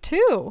 Oh, I think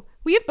 2.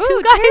 We have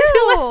 2 guys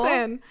who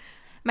listen.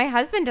 My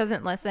husband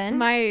doesn't listen.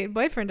 My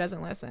boyfriend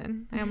doesn't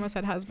listen. I almost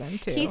said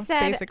husband too. He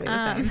said basically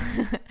the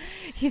same.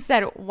 He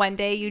said one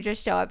day you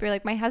just show up. You're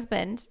like, my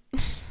husband.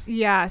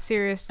 Yeah,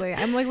 seriously.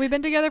 I'm like, we've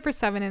been together for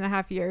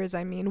 7.5 years.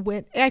 I mean,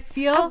 I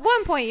feel at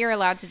one point you're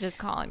allowed to just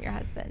call him your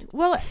husband.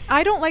 Well,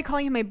 I don't like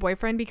calling him my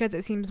boyfriend because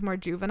it seems more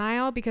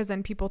juvenile, because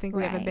then people think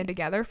we haven't been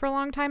together for a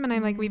long time, and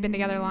I'm like, we've been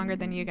together longer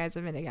than you guys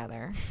have been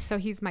together. So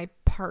he's my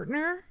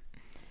partner,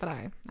 but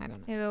I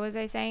don't know. What was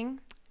I saying?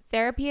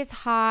 Therapy is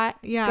hot.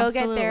 Yeah, Go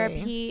absolutely. get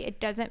therapy. It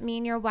doesn't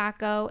mean you're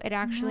wacko. It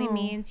actually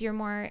means you're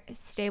more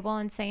stable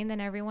and sane than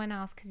everyone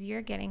else because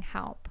you're getting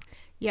help.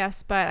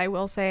 Yes, but I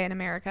will say in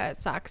America it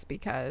sucks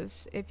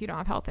because if you don't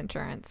have health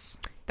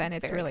insurance, then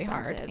it's really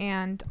hard.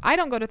 And I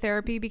don't go to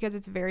therapy because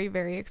it's very,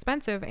 very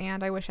expensive,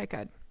 and I wish I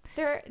could.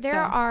 There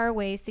are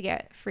ways to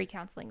get free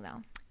counseling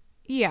though.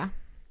 Yeah,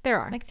 there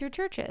are. Like through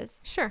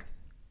churches. Sure.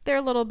 They're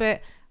a little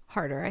bit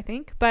harder, I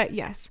think. But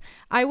yes,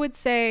 I would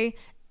say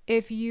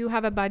if you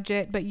have a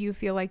budget but you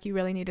feel like you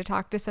really need to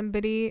talk to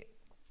somebody,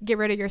 get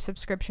rid of your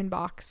subscription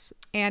box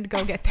and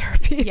go get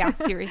therapy. Yeah,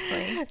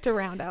 seriously. To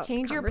round out.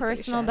 Change your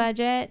personal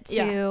budget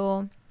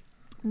to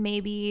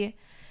maybe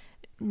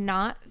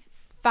not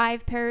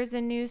 5 pairs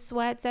of new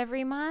sweats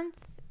every month,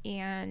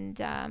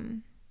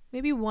 and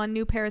maybe 1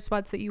 new pair of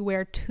sweats that you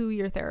wear to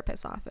your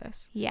therapist's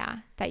office. Yeah,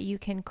 that you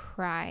can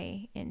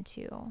cry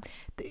into.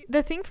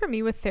 The thing for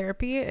me with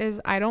therapy is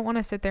I don't want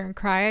to sit there and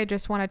cry. I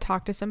just want to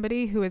talk to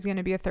somebody who is going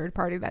to be a third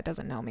party that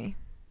doesn't know me.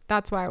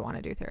 That's why I want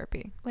to do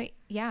therapy. Wait,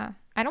 yeah.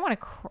 I don't want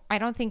to I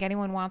don't think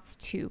anyone wants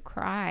to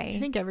cry. I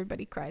think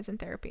everybody cries in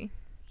therapy.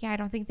 Yeah, I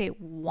don't think they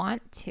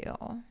want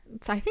to.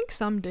 So I think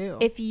some do.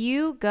 If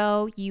you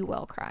go, you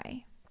will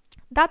cry.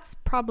 That's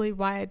probably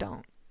why I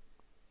don't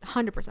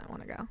 100%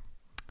 want to go.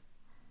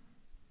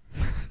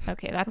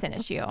 Okay, that's an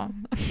issue.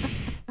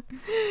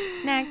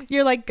 Next.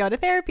 You're like, go to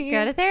therapy.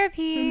 Go to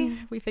therapy.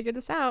 We figured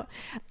this out.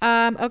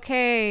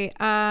 Okay.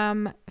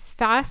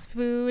 Fast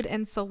food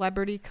and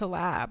celebrity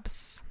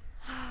collabs.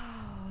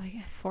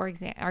 For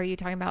example, are you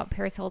talking about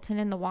Paris Hilton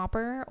and the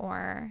Whopper,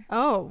 or?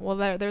 Oh, well,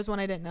 there's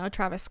one I didn't know.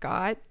 Travis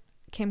Scott,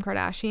 Kim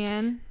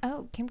Kardashian.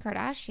 Oh, Kim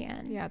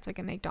Kardashian. Yeah, it's like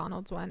a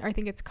McDonald's one. Or I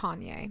think it's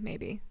Kanye,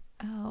 maybe.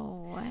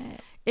 Oh,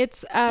 what?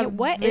 It's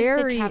what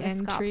very is the Travis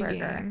intriguing.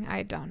 Scott burger?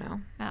 I don't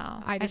know.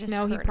 Oh, I just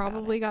know he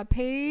probably got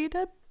paid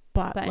a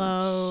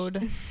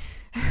buttload.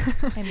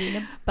 I mean,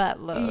 a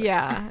buttload.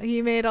 Yeah,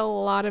 he made a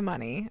lot of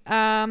money.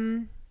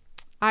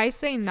 I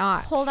say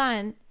not. Hold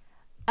on,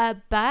 a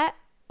butt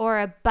or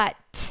a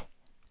butt?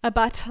 A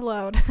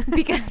buttload.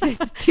 Because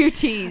it's 2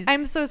 T's.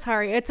 I'm so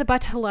sorry. It's a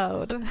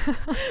buttload.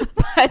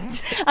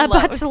 Butt. A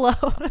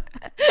buttload.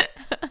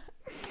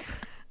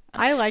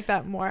 I like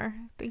that more.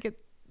 I think it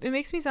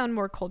makes me sound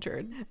more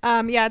cultured.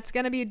 Yeah, it's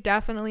gonna be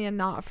definitely a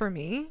not for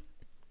me.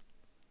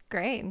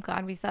 Great. I'm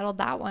glad we settled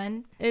that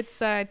one.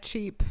 It's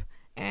cheap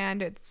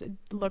and it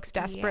looks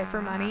desperate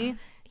for money.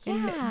 Yeah.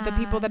 And the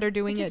people that are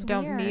doing it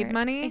don't need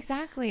money.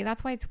 Exactly.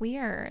 That's why it's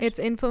weird. It's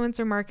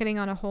influencer marketing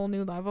on a whole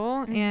new level.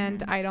 Mm-hmm.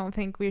 And I don't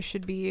think we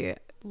should be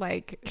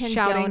like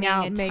shouting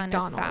out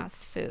McDonald's.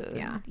 Fast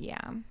food.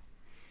 Yeah.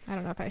 I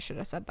don't know if I should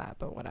have said that,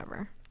 but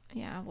whatever.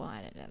 Yeah, we'll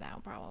edit it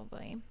out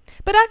probably.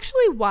 But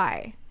actually,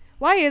 why?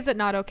 Why is it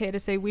not okay to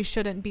say we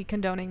shouldn't be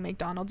condoning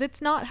McDonald's?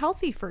 It's not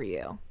healthy for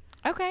you.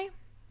 Okay.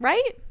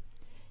 Right?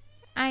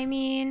 I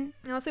mean,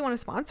 unless they want to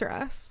sponsor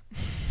us.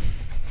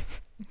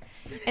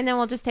 And then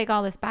we'll just take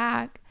all this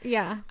back.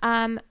 Yeah.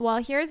 Well,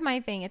 here's my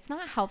thing. It's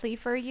not healthy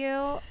for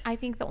you. I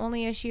think the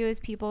only issue is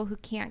people who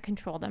can't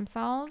control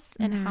themselves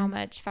and how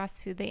much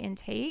fast food they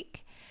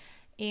intake.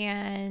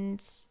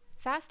 And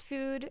fast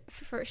food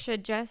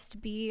should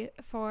just be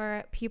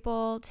for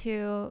people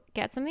to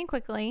get something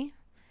quickly,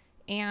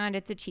 and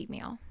it's a cheap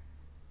meal.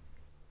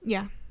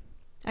 Yeah,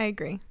 I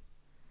agree.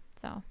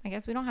 So I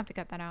guess we don't have to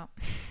cut that out.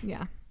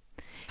 Yeah.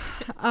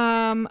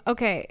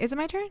 Okay, is it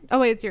my turn? Oh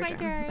wait, it's your turn.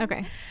 turn.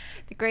 Okay.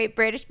 The Great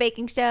British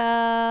Baking Show.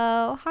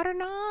 Hot or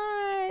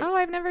not? Oh,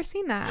 I've never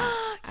seen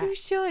that. You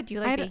should. Do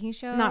you like baking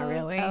shows? Not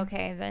really.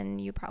 Okay, then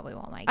you probably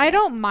won't like it. I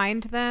don't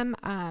mind them.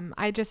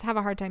 I just have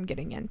a hard time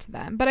getting into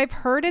them. But I've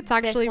heard it's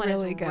actually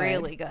really good.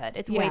 Really good.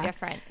 It's way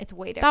different. It's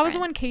way different. That was the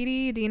one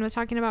Katie Dean was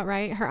talking about,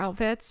 right? Her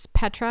outfits.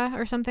 Petra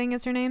or something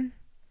is her name.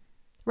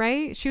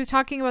 Right? She was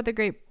talking about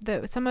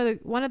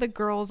one of the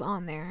girls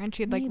on there, and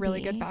she had like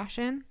really good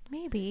fashion.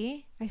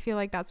 Maybe. I feel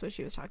like that's what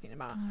she was talking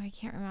about. Oh, I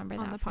can't remember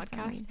on that the podcast.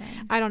 Some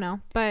reason. I don't know,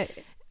 but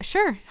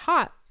sure,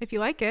 hot if you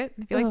like it.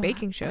 If you like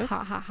baking shows.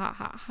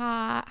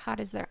 Hot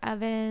as their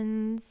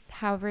ovens.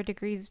 However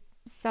degrees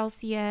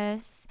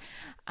Celsius.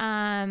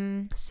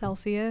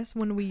 Celsius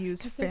when we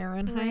use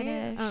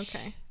Fahrenheit.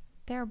 Okay.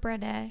 They're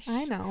British.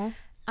 I know.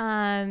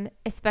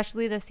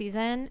 Especially this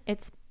season.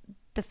 It's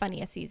the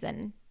funniest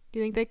season. Do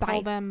you think they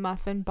call them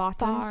muffin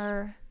bottoms?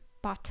 Bar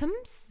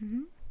bottoms?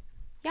 Mm-hmm.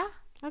 Yeah.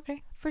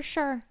 Okay. For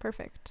sure.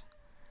 Perfect.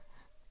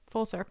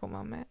 Full circle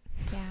moment.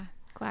 Yeah.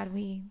 Glad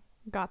we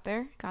got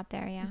there.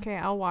 Yeah. Okay,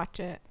 I'll watch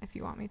it if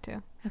you want me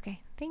to.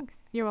 Okay. Thanks.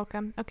 You're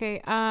welcome.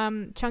 Okay.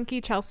 Chunky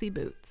Chelsea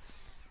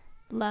boots.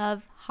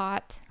 Love.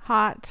 Hot.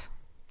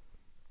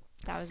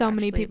 So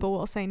many people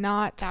will say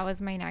not. That was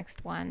my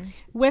next one.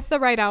 With the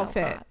right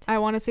outfit. Hot. I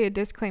want to say a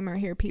disclaimer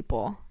here,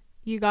 people.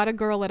 You got to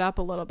girl it up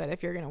a little bit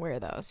if you're going to wear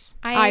those.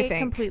 I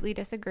think. Completely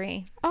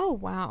disagree. Oh,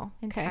 wow.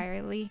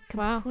 Entirely. Okay.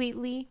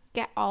 Completely.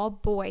 Get all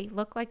boy.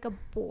 Look like a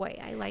boy.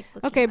 I like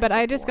looking okay, but like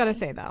I just got to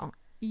say, though,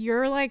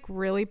 you're like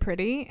really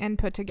pretty and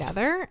put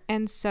together.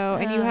 And so,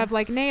 and you have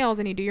like nails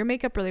and you do your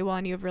makeup really well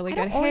and you have really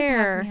good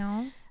hair. Always have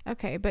nails.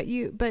 Okay, but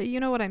you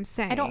know what I'm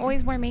saying. I don't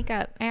always wear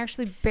makeup. I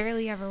actually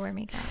barely ever wear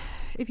makeup.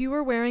 If you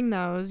were wearing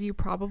those, you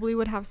probably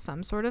would have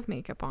some sort of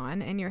makeup on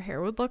and your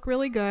hair would look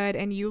really good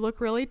and you look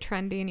really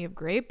trendy and you have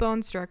great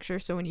bone structure.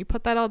 So when you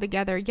put that all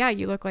together, yeah,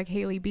 you look like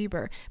Hailey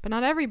Bieber. But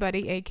not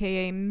everybody,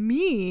 aka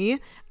me,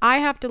 I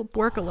have to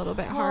work a little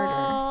bit harder.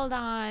 Hold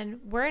on.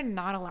 We're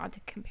not allowed to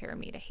compare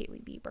me to Hailey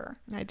Bieber.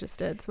 I just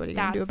did. So what are you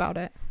going to do about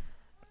it?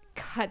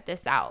 Cut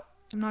this out.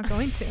 I'm not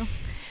going to.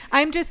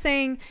 I'm just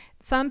saying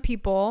some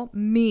people,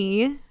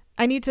 me,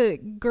 I need to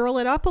girl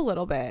it up a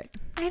little bit.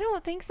 I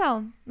don't think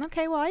so.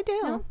 Okay, well, I do.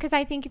 No, because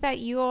I think that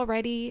you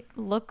already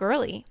look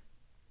girly.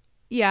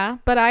 Yeah,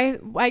 but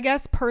I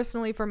guess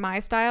personally for my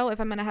style,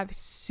 if I'm going to have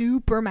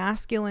super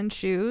masculine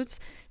shoes,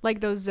 like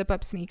those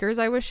zip-up sneakers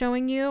I was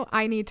showing you,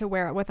 I need to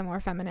wear it with a more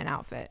feminine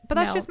outfit. But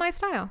that's just my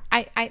style.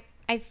 I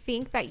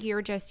think that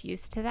you're just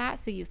used to that,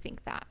 so you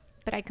think that.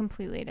 But I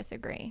completely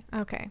disagree.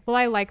 Okay. Well,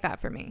 I like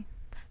that for me.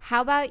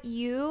 How about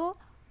you?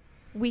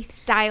 We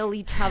style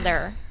each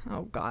other.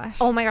 Oh, gosh.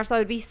 Oh, my gosh. That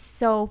would be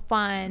so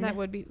fun. That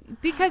would be.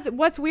 Because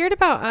what's weird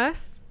about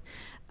us,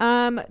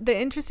 the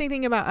interesting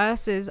thing about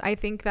us is I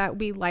think that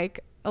we like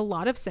a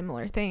lot of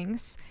similar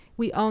things.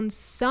 We own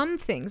some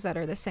things that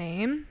are the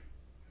same,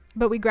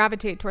 but we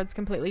gravitate towards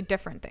completely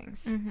different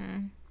things.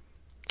 Mm-hmm.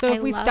 So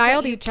if we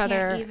styled each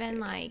other. Can't even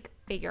like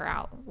figure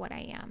out what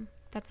I am.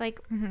 That's like,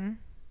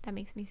 that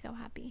makes me so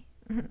happy.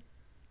 Mm-hmm.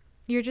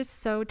 You're just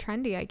so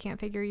trendy. I can't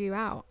figure you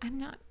out. I'm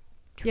not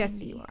trendy.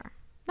 Yes, you are.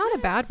 Not a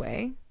bad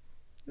way.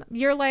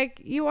 You're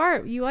like, you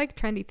like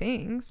trendy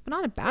things, but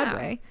not a bad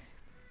way.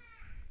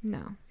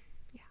 No.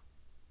 Yeah.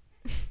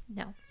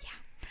 No.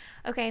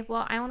 Yeah. Okay.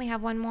 Well, I only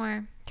have one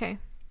more. Okay.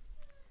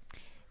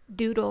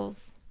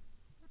 Doodles.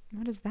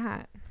 What is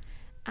that?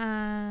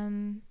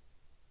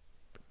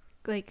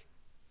 Like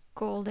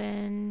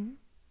golden.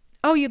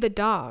 Oh, you the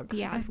dog.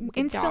 Yeah. I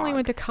instantly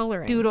went to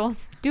coloring.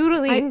 Doodles.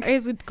 Doodling.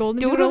 Is it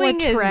golden doodle a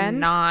trend?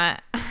 Is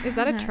not. Is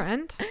that a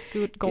trend?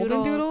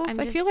 Golden doodles?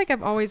 I feel like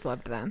I've always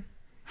loved them.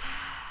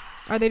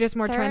 Are they just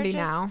more trendy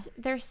now?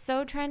 They're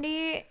so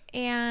trendy,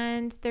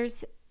 and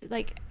there's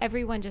like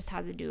everyone just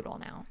has a doodle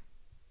now.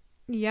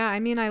 Yeah, I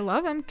mean, I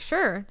love them.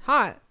 Sure.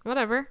 Hot.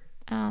 Whatever.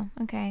 Oh,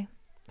 okay.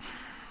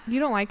 You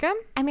don't like them?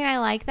 I mean, I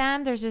like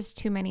them. There's just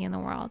too many in the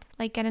world.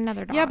 Like, get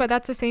another dog. Yeah, but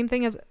that's the same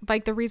thing as,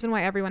 like, the reason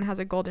why everyone has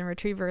a golden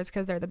retriever is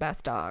because they're the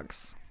best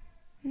dogs.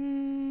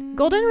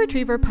 Golden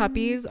retriever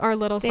puppies are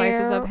little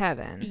slices of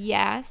heaven.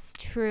 Yes,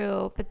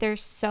 true. But they're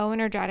so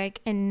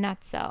energetic and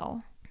nutso.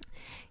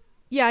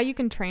 Yeah, you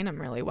can train them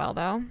really well,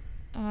 though.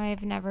 Oh,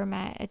 I've never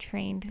met a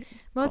trained.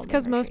 Well, it's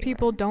because most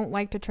people don't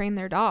like to train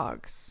their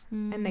dogs,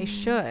 and they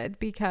should,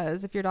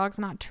 because if your dog's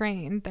not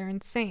trained, they're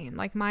insane.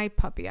 Like my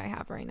puppy I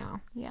have right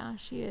now. Yeah,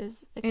 she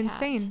is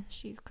insane. Cat.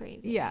 She's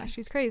crazy. Yeah,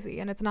 she's crazy,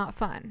 and it's not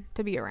fun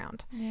to be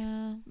around.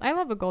 Yeah, I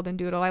love a golden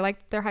doodle. I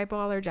like they're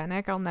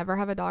hypoallergenic. I'll never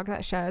have a dog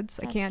that sheds.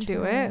 I can't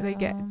do it. They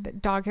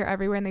get dog hair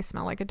everywhere, and they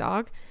smell like a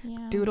dog.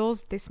 Yeah.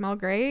 Doodles, they smell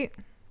great.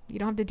 You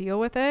don't have to deal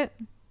with it.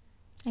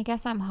 I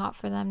guess I'm hot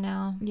for them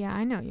now. Yeah,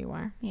 I know you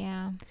are.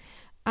 Yeah.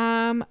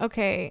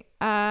 Okay.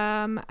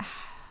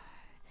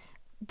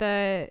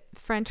 The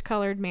French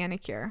colored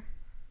manicure.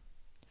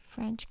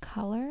 French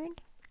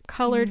colored?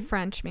 Colored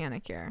French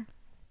manicure.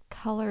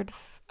 Colored.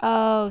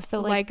 So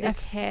like the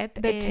tip.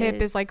 The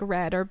tip is like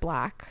red or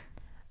black.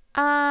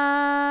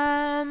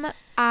 I'm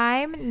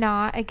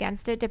not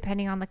against it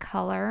depending on the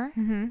color.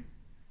 Mm-hmm.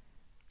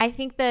 I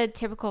think the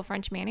typical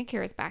French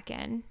manicure is back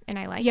in, and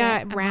I like it.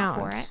 I'm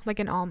round, all for it. like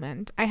an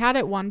almond. I had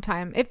it one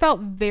time. It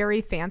felt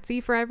very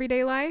fancy for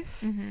everyday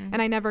life,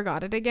 and I never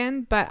got it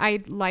again, but I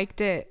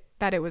liked it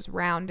that it was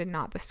round and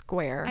not the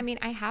square. I mean,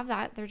 I have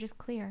that. They're just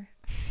clear.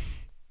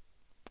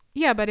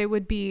 Yeah, but it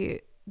would be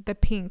the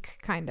pink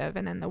kind of,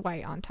 and then the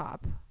white on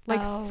top.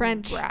 Like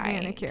French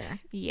manicure.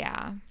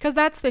 Yeah. Because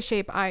that's the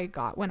shape I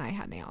got when I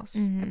had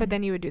nails. But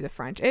then you would do the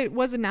French. It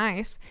was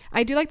nice.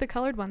 I do like the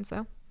colored ones,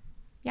 though.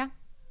 Yeah.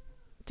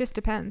 Just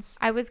depends.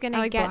 I was going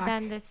to get black.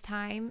 them this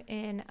time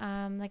in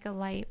like a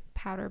light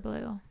powder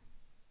blue.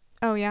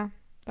 Oh, yeah.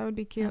 That would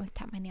be cute. I always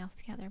tap my nails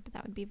together, but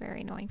that would be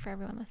very annoying for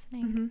everyone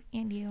listening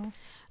and you.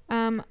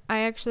 I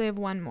actually have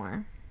one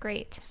more.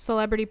 Great.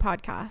 Celebrity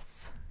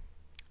podcasts.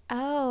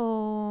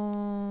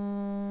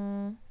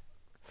 Oh.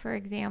 For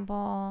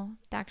example,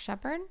 Dax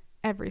Shepard?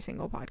 Every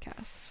single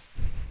podcast.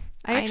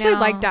 I actually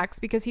like Dax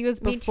because he was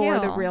before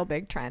the real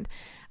big trend.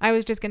 I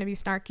was just going to be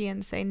snarky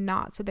and say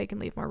not so they can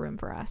leave more room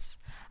for us.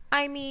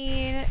 I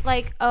mean,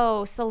 like,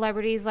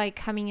 celebrities like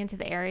coming into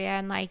the area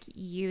and like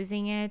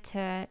using it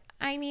to,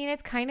 I mean,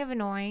 it's kind of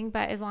annoying,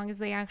 but as long as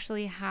they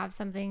actually have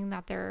something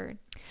that they're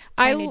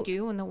trying to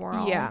do in the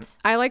world. Yeah.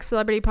 I like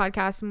celebrity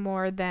podcasts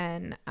more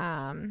than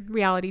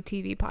reality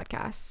TV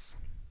podcasts.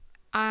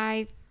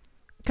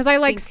 Because I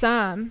like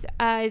some.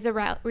 Is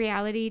a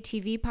reality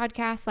TV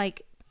podcast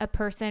like a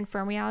person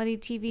from reality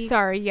TV?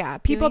 Sorry, yeah.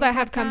 People that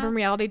have come from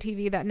reality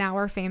TV that now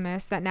are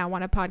famous, that now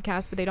want a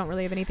podcast, but they don't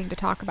really have anything to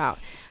talk about.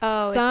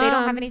 Oh, if they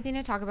don't have anything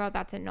to talk about,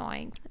 that's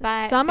annoying.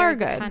 But some are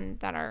good. There's a ton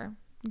that are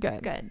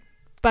good.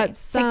 But okay,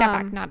 some... Take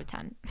that back, not a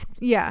ton.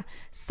 Yeah.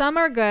 Some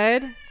are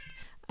good.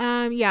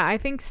 Yeah, I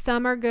think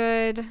some are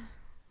good.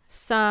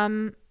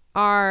 Some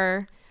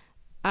are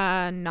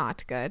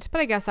not good. But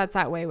I guess that's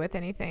that way with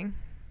anything.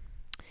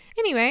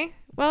 Anyway,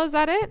 well, is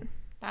that it?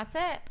 That's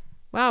it.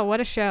 Wow,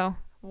 what a show.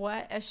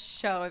 What a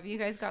show. If you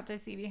guys got to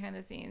see behind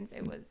the scenes,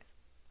 it was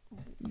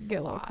get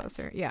a little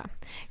closer. Yeah.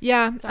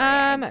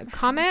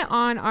 Comment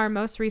on our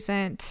most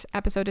recent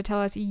episode to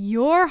tell us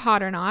you're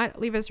hot or not.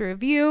 Leave us a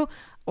review,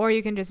 or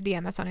you can just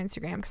DM us on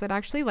Instagram, because I'd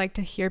actually like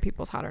to hear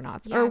people's hot or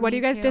nots. Or what do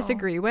you guys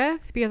disagree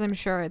with? Because I'm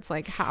sure it's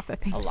like half the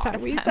things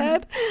that we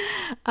said.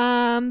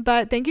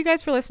 But thank you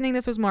guys for listening.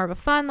 This was more of a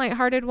fun,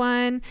 lighthearted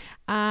one.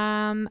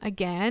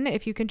 Again,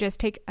 if you can just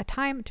take a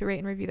time to rate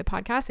and review the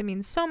podcast, it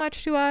means so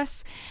much to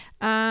us.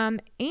 And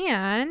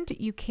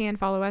you can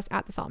follow us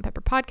at the Salt and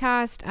Pepper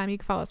Podcast. You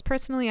can follow us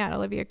personally at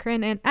Olivia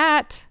Crin and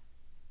at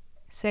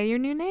say your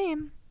new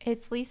name.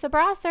 It's Lisa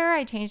Brosser.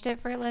 I changed it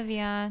for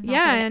Olivia. Not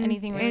and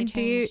anything really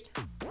changed.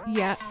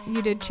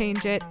 You did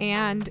change it,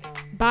 and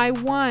by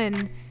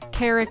one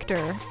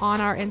character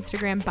on our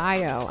Instagram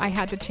bio, I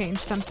had to change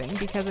something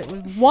because it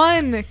was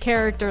one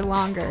character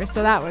longer,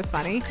 so that was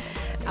funny.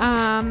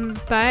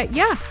 But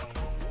yeah.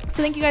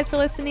 So thank you guys for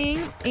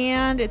listening,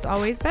 and it's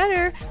always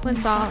better when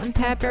salt and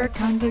pepper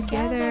come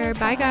together.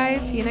 Bye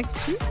guys. See you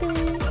next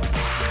Tuesday.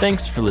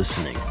 Thanks for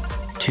listening.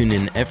 Tune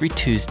in every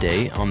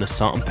Tuesday on the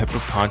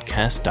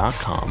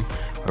saltandpepperpodcast.com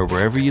or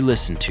wherever you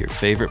listen to your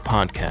favorite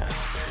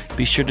podcasts.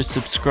 Be sure to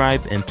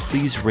subscribe and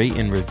please rate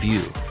and review.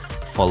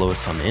 Follow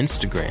us on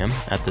Instagram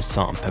at the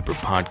Salt and Pepper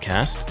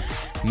Podcast.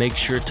 Make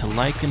sure to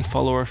like and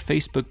follow our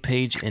Facebook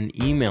page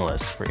and email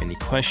us for any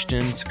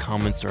questions,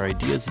 comments, or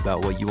ideas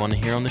about what you want to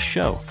hear on the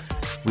show.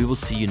 We will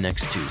see you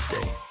next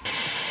Tuesday.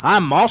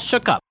 I'm all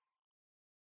shook up.